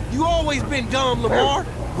 You always been dumb, Lamar.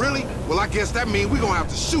 Really? Well, I guess that means we gonna have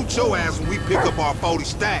to shoot your ass when we pick up our 40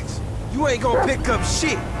 stacks. You ain't gonna pick up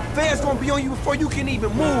shit. Fans gonna be on you before you can even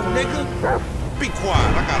move, nigga. Be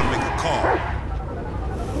quiet. I gotta make a call.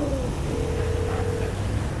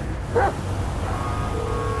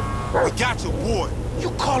 We got your boy. You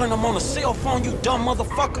calling them on a cell phone, you dumb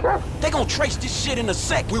motherfucker? They gonna trace this shit in a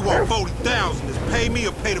sec. We want 40,000. Just pay me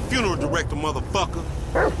or pay the funeral director, motherfucker.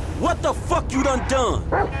 What the fuck you done?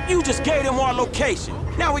 You just gave them our location.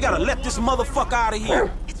 Now we gotta let this motherfucker out of here.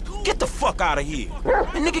 Get the fuck out of here.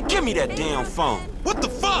 And nigga, give me that damn phone. What the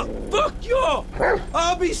fuck? Fuck y'all.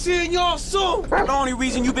 I'll be seeing y'all soon. The only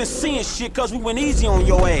reason you been seeing shit cause we went easy on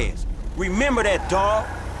your ass. Remember that, dog.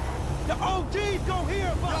 The OG's gon'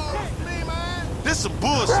 hear about this. This some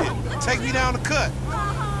bullshit. Take me down the cut.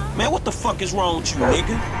 Man, what the fuck is wrong with you,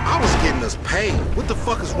 nigga? I was getting us paid. What the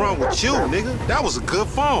fuck is wrong with you, nigga? That was a good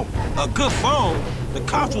phone. A good phone? The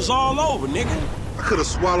cops was all over, nigga. I could have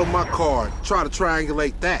swallowed my card. Try to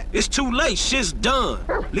triangulate that. It's too late. Shit's done.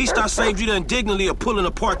 At least I saved you the indignity of pulling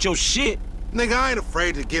apart your shit. Nigga, I ain't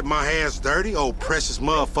afraid to get my hands dirty, old precious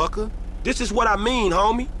motherfucker. This is what I mean,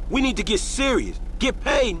 homie. We need to get serious. Get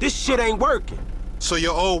paid. This shit ain't working. So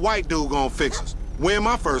your old white dude gonna fix us. Win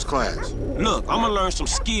my first class. Look, I'ma learn some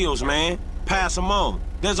skills, man. Pass them on.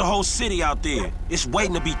 There's a whole city out there. It's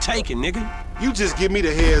waiting to be taken, nigga. You just give me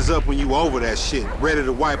the heads up when you over that shit. Ready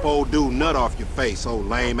to wipe old dude nut off your face, old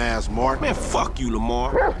lame-ass Mark. Man, fuck you,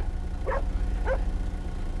 Lamar.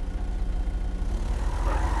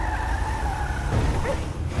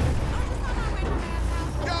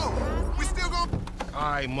 Yo, we still gonna...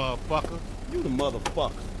 All right, motherfucker. You the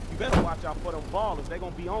motherfucker. You better watch out for them ballers. They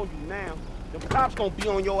gonna be on you now. Them cops gonna be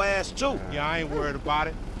on your ass, too. Yeah, I ain't worried about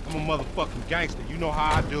it. I'm a motherfucking gangster. You know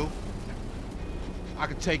how I do. I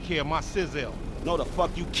can take care of my sizzle. No, the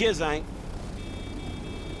fuck you kids ain't.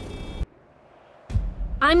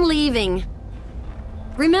 I'm leaving.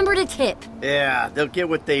 Remember to tip. Yeah, they'll get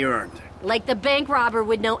what they earned. Like the bank robber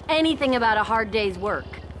would know anything about a hard day's work.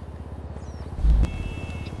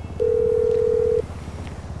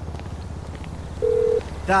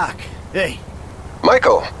 Doc, hey.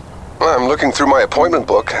 Michael, I'm looking through my appointment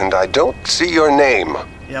book and I don't see your name.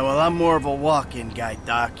 Yeah, well, I'm more of a walk-in guy,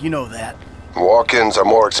 Doc. You know that. Walk-ins are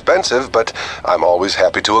more expensive, but I'm always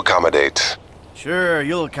happy to accommodate. Sure,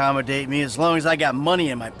 you'll accommodate me as long as I got money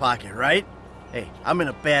in my pocket, right? Hey, I'm in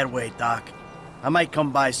a bad way, Doc. I might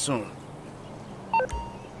come by soon.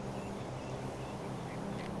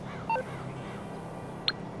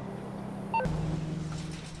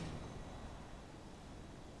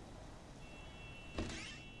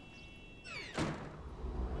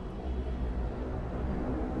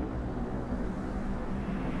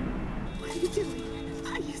 What are you doing?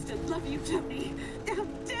 I used to love you, Tony. How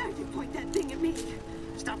dare you point that thing at me?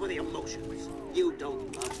 Stop with the emotions. You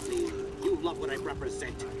don't love me. You love what I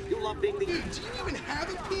represent. You love being the... Dude, do you even have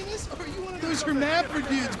a penis? Or are you one of those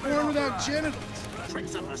hermaphrodites born without genitals?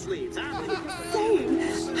 Tricks up our sleeves, huh? What are you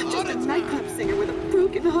saying? I'm just a nightclub singer with a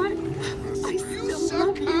broken heart. I still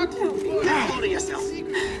love you, Tony. Hold to yourself.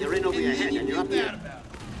 You're in over your head and you're up there.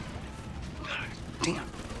 Damn.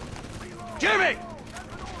 Jimmy!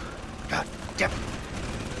 God damn it.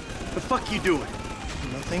 The fuck you doing?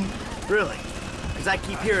 Nothing. Really? Because I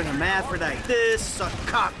keep hearing hermaphrodite this, a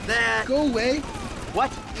cock that. Go away.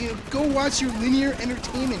 What? You know, go watch your linear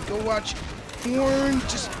entertainment. Go watch porn.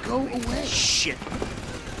 Just go away. Shit.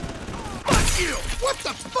 Fuck you! What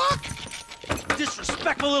the fuck?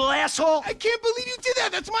 Disrespectful little asshole! I can't believe you did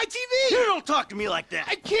that! That's my TV! You don't talk to me like that!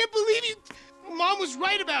 I can't believe you... Mom was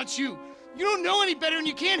right about you. You don't know any better and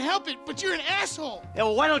you can't help it, but you're an asshole. Yeah,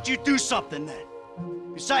 well, why don't you do something then?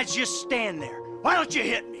 Besides just stand there. Why don't you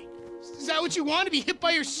hit me? Is that what you want, to be hit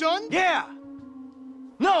by your son? Yeah!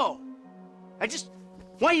 No! I just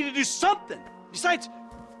want you to do something. Besides,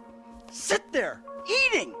 sit there,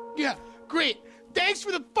 eating! Yeah, great. Thanks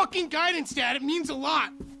for the fucking guidance, Dad. It means a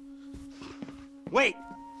lot. Wait.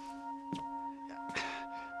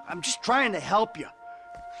 I'm just trying to help you.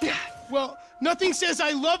 Yeah, well, nothing says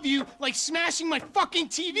I love you like smashing my fucking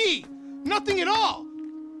TV. Nothing at all.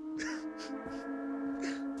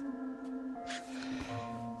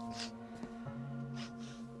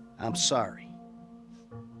 I'm sorry.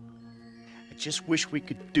 I just wish we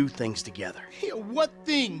could do things together. Yeah, what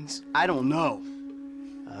things? I don't know.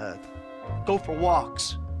 Go for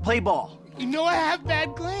walks, play ball. You know I have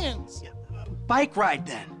bad glands. Bike ride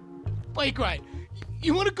then. Bike ride?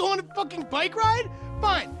 You want to go on a fucking bike ride?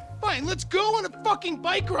 Fine, let's go on a fucking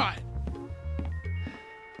bike ride.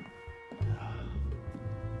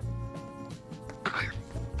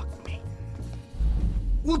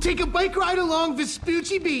 We'll take a bike ride along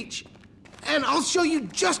Vespucci Beach, and I'll show you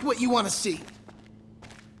just what you want to see.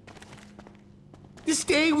 This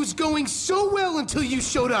day was going so well until you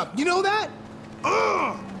showed up. You know that?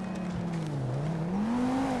 Ugh!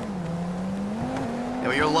 Yeah,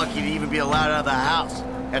 well, you're lucky to even be allowed out of the house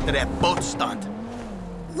after that boat stunt.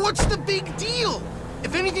 What's the big deal?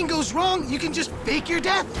 If anything goes wrong, you can just fake your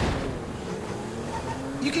death.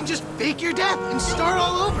 You can just fake your death and start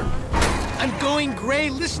all over. I'm going gray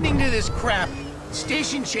listening to this crap.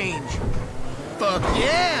 Station change. Fuck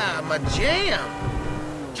yeah, my jam.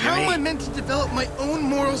 How am I meant to develop my own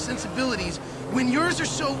moral sensibilities when yours are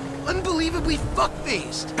so unbelievably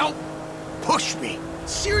fuck-faced? Don't push me.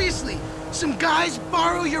 Seriously, some guys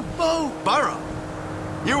borrow your boat. Borrow?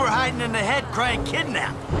 You were hiding in the head crying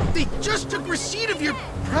kidnap. They just took receipt of your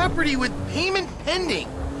property with payment pending.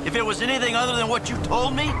 If it was anything other than what you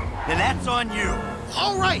told me, then that's on you.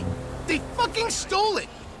 All right, they fucking stole it.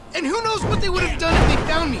 And who knows what they would have done if they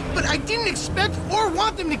found me. But I didn't expect or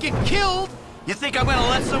want them to get killed. You think I'm gonna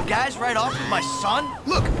let some guys ride off with my son?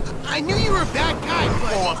 Look, I knew you were a bad guy,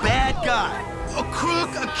 but... Oh, a bad guy? A crook,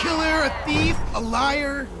 a killer, a thief, a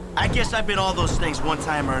liar. I guess I've been all those things one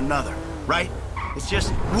time or another, right? It's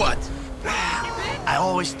just... What? I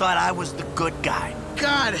always thought I was the good guy.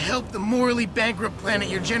 God help the morally bankrupt planet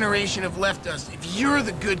your generation have left us if you're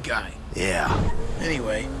the good guy. Yeah.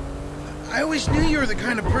 Anyway, I always knew you were the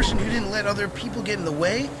kind of person who didn't let other people get in the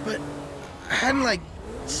way, but I hadn't, like,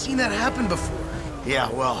 seen that happen before. Yeah,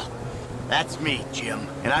 well, that's me, Jim.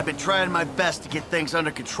 And I've been trying my best to get things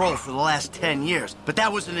under control for the last 10 years. But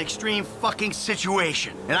that was an extreme fucking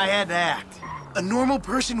situation, and I had to act. A normal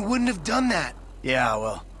person wouldn't have done that. Yeah,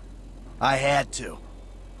 well, I had to.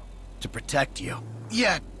 To protect you.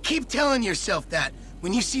 Yeah, keep telling yourself that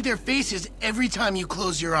when you see their faces every time you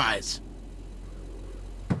close your eyes.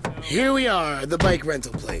 Here we are, the bike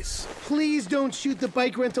rental place. Please don't shoot the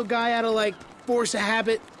bike rental guy out of, like, force of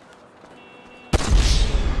habit.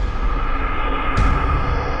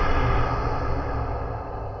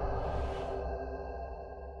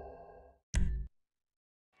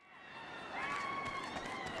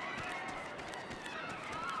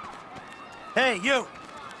 Hey, you!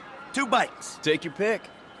 2 bikes. Take your pick.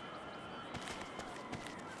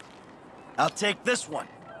 I'll take this one.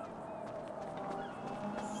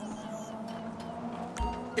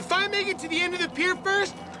 If I make it to the end of the pier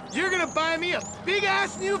first, you're gonna buy me a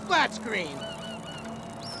big-ass new flat screen.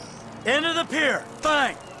 End of the pier,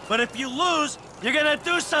 fine. But if you lose, you're gonna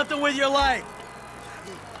do something with your life.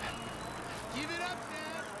 Give it up,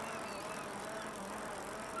 Dad.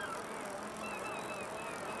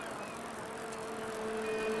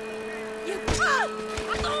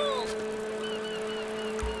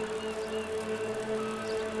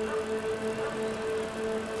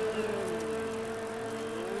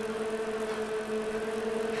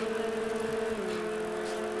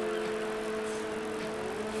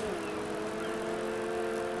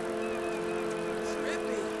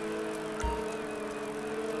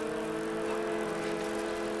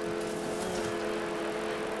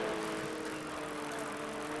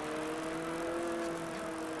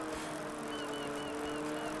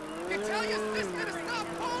 Tell your sister to stop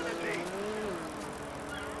calling me!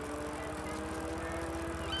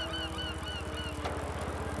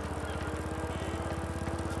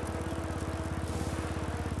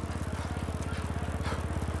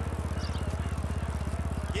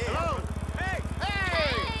 Yeah. Hello? Hey!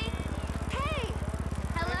 Hey! Hey!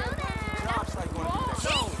 Hello there! Drops like one of these.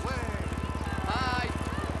 No way! Hi!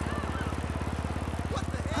 What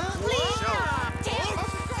the hell? Please Show. stop! Damn!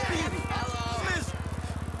 Hello! Sis.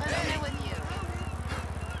 What's the matter with you?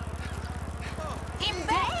 Get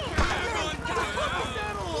back!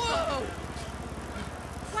 Whoa!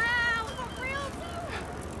 Wow, for real too?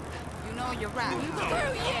 You know you're right.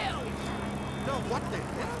 Screw you! No, what the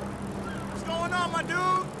hell? What's going on, my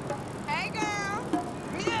dude? Hey, girl!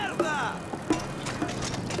 Mierda!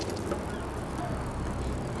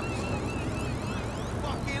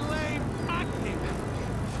 Fucking lame pocket!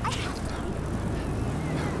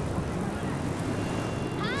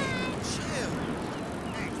 Chill.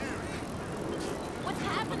 Hey, Jerry. What's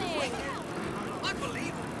happening?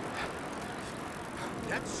 Unbelievable.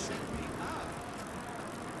 That should be up.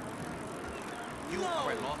 You were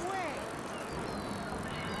quite lost.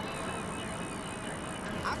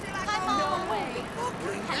 I'm on the way.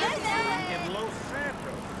 Hello there! In Los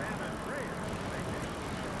Santos, San Andreas.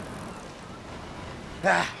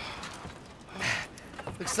 Ah.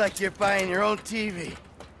 Looks like you're buying your own TV.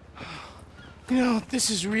 You know, this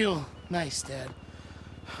is real nice, Dad.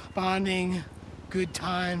 Bonding, good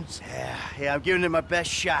times. Yeah, I'm giving it my best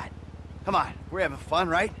shot. Come on, we're having fun,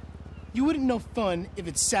 right? You wouldn't know fun if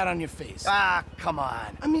it sat on your face. Ah, come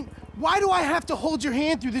on. I mean, why do I have to hold your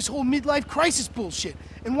hand through this whole midlife crisis bullshit?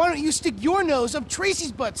 And why don't you stick your nose up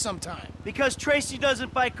Tracy's butt sometime? Because Tracy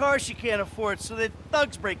doesn't buy cars she can't afford, so that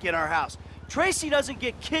thugs break in our house. Tracy doesn't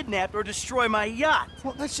get kidnapped or destroy my yacht.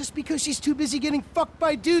 Well, that's just because she's too busy getting fucked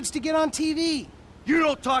by dudes to get on TV. You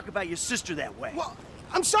don't talk about your sister that way. Well,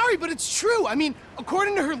 I'm sorry, but it's true. I mean,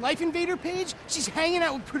 according to her Life Invader page, she's hanging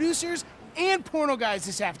out with producers and porno guys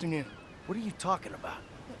this afternoon. What are you talking about?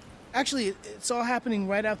 Actually, it's all happening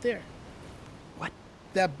right out there. What?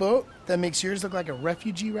 That boat that makes yours look like a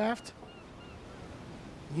refugee raft?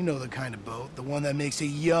 You know the kind of boat, the one that makes a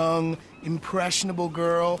young, impressionable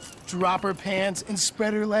girl drop her pants and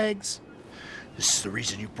spread her legs. This is the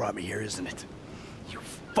reason you brought me here, isn't it? You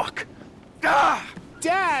fuck. Ah!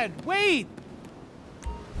 Dad, wait!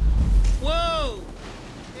 Whoa!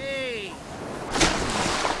 Hey!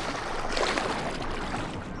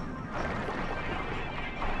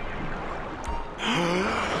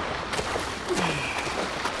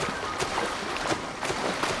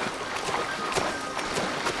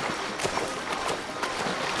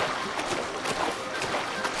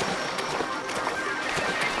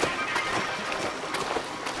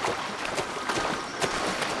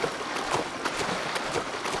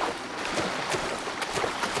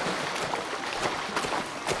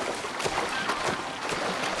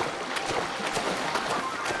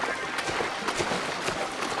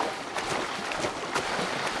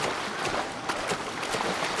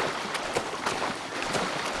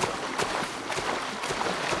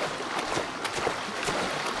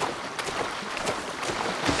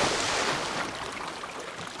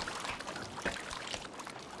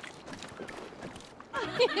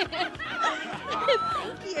 Thank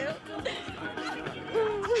you.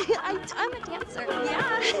 I'm a dancer.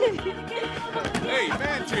 Yeah. Hey,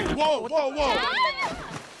 Mantis! Whoa, whoa, whoa!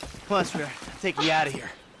 Come on, sweetheart. I'm taking you out of here.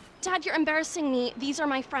 Dad, you're embarrassing me. These are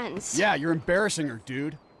my friends. Yeah, you're embarrassing her,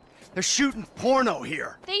 dude. They're shooting porno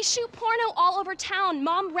here. They shoot porno all over town.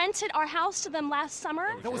 Mom rented our house to them last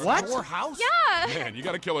summer. That was What? your house? Yeah. Man, you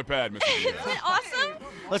got a killer pad, Mr. Diaz. Isn't it awesome?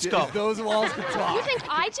 Let's go. If those walls could talk. You think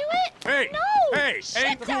I do it? Hey! No! Hey! Shit,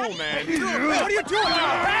 Ain't cool, Daddy. man. What are you doing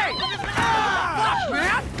now? Hey! Fuck,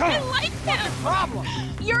 man! I like him. Problem.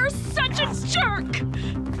 You're such a jerk.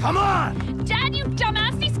 Come on! Dad, you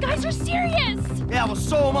dumbass. These guys are serious. Yeah, well,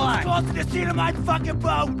 so am I. Go to the seat of my fucking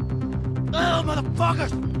boat. Oh,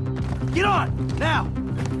 motherfuckers! Get on, now!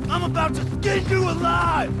 I'm about to skin you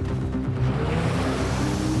alive!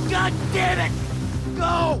 God damn it!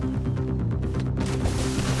 Go!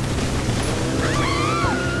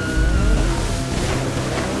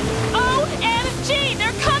 OMG,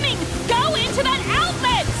 they're coming! Go into that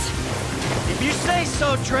outlet! If you say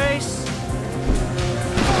so, Trace.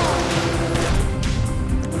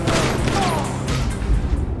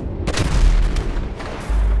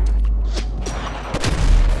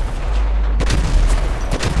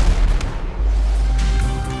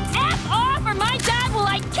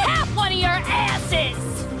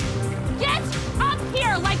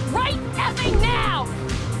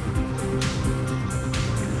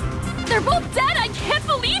 They're both dead! I can't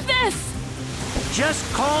believe this! Just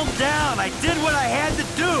calm down. I did what I had to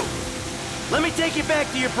do. Let me take you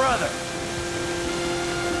back to your brother.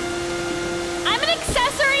 I'm an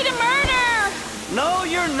accessory to murder! No,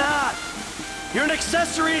 you're not. You're an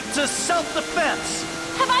accessory to self-defense.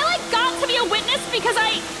 Have I, got to be a witness because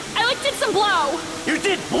I did some blow? You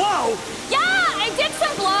did blow? Yeah, I did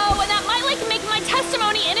some blow, and that might, make my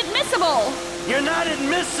testimony inadmissible. You're not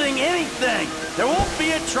admitting anything. There won't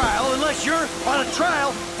be a trial unless you're on a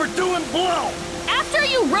trial for doing blow. After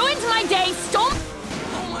you ruined my day, stole...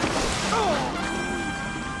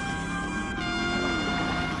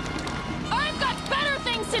 I've got better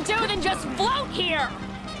things to do than just float here.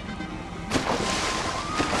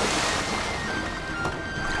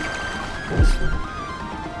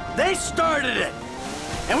 They started it.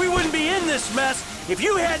 And we wouldn't be in this mess if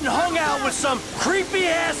you hadn't hung out with some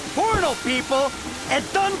creepy-ass porno people and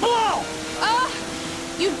done blow.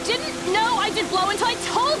 You didn't know I did blow until I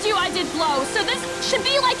told you I did blow, so this should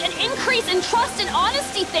be an increase in trust and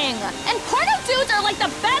honesty thing. And porno dudes are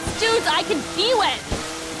the best dudes I could be with.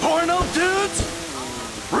 Porno dudes?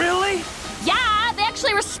 Really? Yeah, they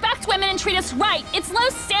actually respect women and treat us right. It's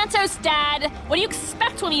Los Santos, Dad. What do you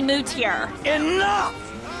expect when we moved here? Enough!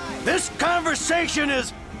 This conversation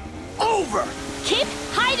is over! Keep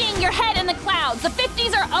hiding your head in the clouds. The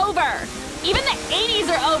 50s are over. Even the 80s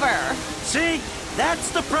are over. See?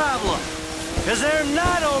 That's the problem. Because they're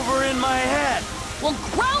not over in my head. Well,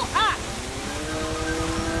 grow up!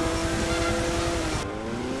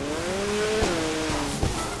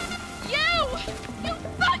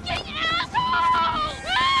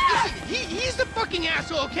 He's the fucking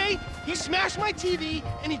asshole, okay? He smashed my TV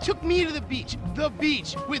and he took me to the beach. The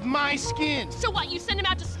beach with my skin. So what, you sent him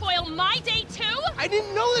out to spoil my day too? I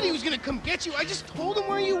didn't know that he was gonna come get you. I just told him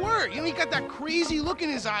where you were. You know, he got that crazy look in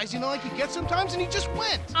his eyes, you know, like he gets sometimes, and he just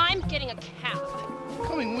went. I'm getting a cab. I'm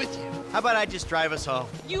coming with you. How about I just drive us home?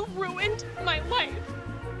 You ruined my life.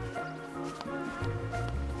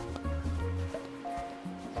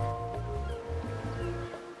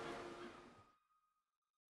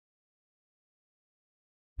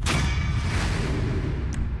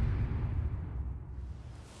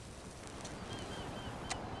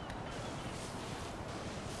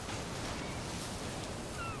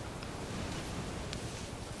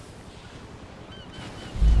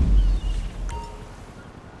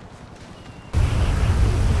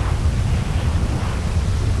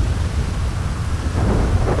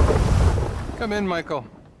 Come in, Michael.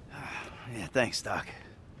 Yeah, thanks, Doc.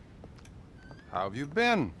 How have you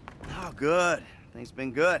been? Oh, good. Things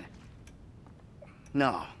been good.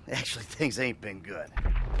 No, actually, things ain't been good.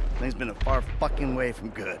 Things been a far fucking way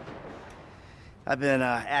from good. I've been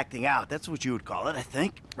acting out. That's what you would call it, I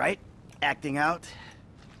think, right? Acting out.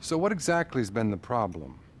 So what exactly has been the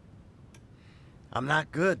problem? I'm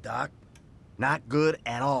not good, Doc. Not good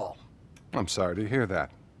at all. I'm sorry to hear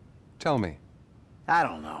that. Tell me. I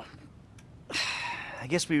don't know. I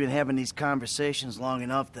guess we've been having these conversations long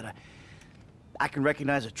enough that I can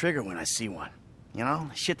recognize a trigger when I see one. You know?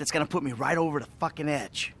 Shit that's gonna put me right over the fucking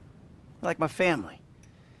edge. Like my family.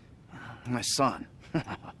 My son.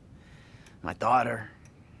 My daughter.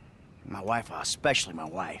 My wife, especially my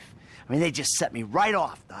wife. I mean, they just set me right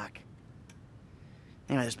off, Doc.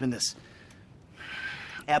 You know, there's been this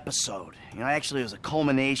episode. You know, actually it was a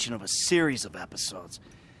culmination of a series of episodes.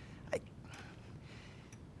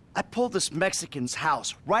 I pulled this Mexican's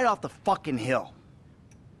house right off the fucking hill.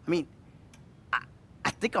 I mean, I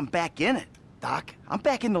think I'm back in it, Doc. I'm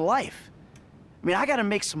back into life. I mean, I gotta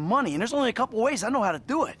make some money, and there's only a couple ways I know how to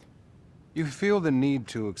do it. You feel the need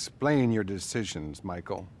to explain your decisions,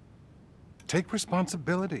 Michael. Take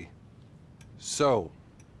responsibility. So,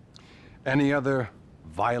 any other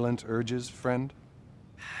violent urges, friend?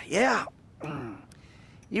 Yeah.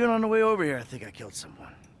 Even on the way over here, I think I killed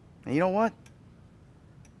someone. And you know what?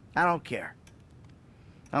 I don't care.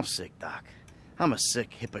 I'm sick, Doc. I'm a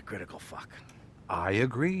sick, hypocritical fuck. I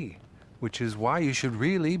agree, which is why you should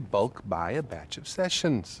really bulk buy a batch of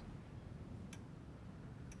sessions.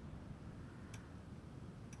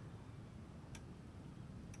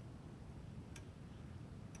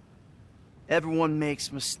 Everyone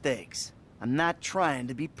makes mistakes. I'm not trying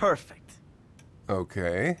to be perfect.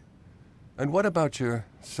 Okay. And what about your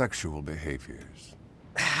sexual behaviors?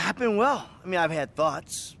 I've been well. I mean, I've had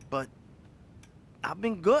thoughts, but I've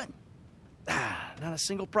been good. Not a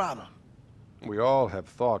single problem. We all have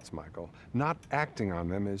thoughts, Michael. Not acting on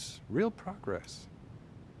them is real progress.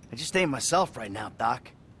 I just ain't myself right now,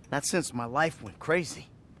 Doc. Not since my life went crazy.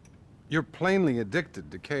 You're plainly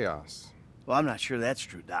addicted to chaos. Well, I'm not sure that's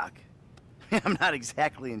true, Doc. I'm not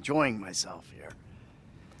exactly enjoying myself here.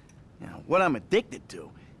 You know, what I'm addicted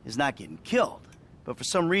to is not getting killed. But for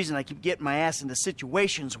some reason, I keep getting my ass into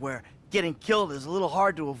situations where getting killed is a little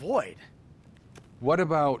hard to avoid. What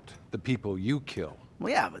about the people you kill?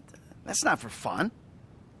 Well, yeah, but that's not for fun.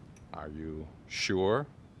 Are you sure?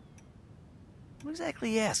 What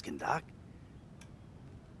exactly are you asking, Doc?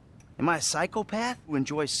 Am I a psychopath who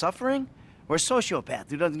enjoys suffering? Or a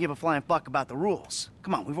sociopath who doesn't give a flying fuck about the rules?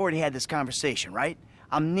 Come on, we've already had this conversation, right?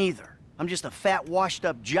 I'm neither. I'm just a fat,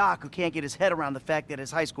 washed-up jock who can't get his head around the fact that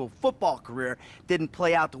his high school football career didn't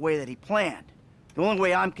play out the way that he planned. The only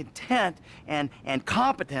way I'm content and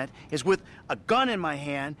competent is with a gun in my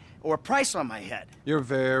hand or a price on my head. You're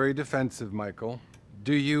very defensive, Michael.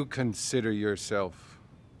 Do you consider yourself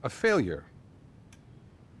a failure?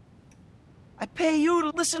 I pay you to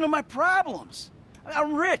listen to my problems.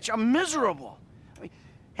 I'm rich, I'm miserable. I mean,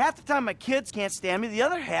 half the time my kids can't stand me, the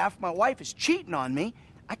other half, my wife is cheating on me.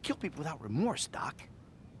 I kill people without remorse, Doc.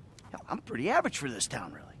 Hell, I'm pretty average for this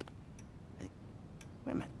town, really.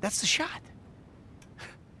 Wait a minute, that's the shot.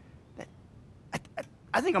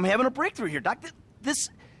 I think I'm having a breakthrough here, Doc.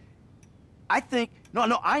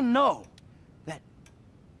 I know that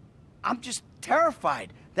I'm just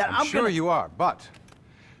terrified that I'm sure you are, but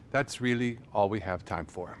that's really all we have time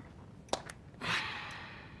for.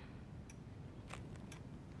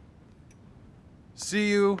 See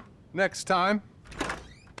you next time.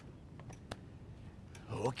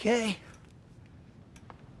 Okay.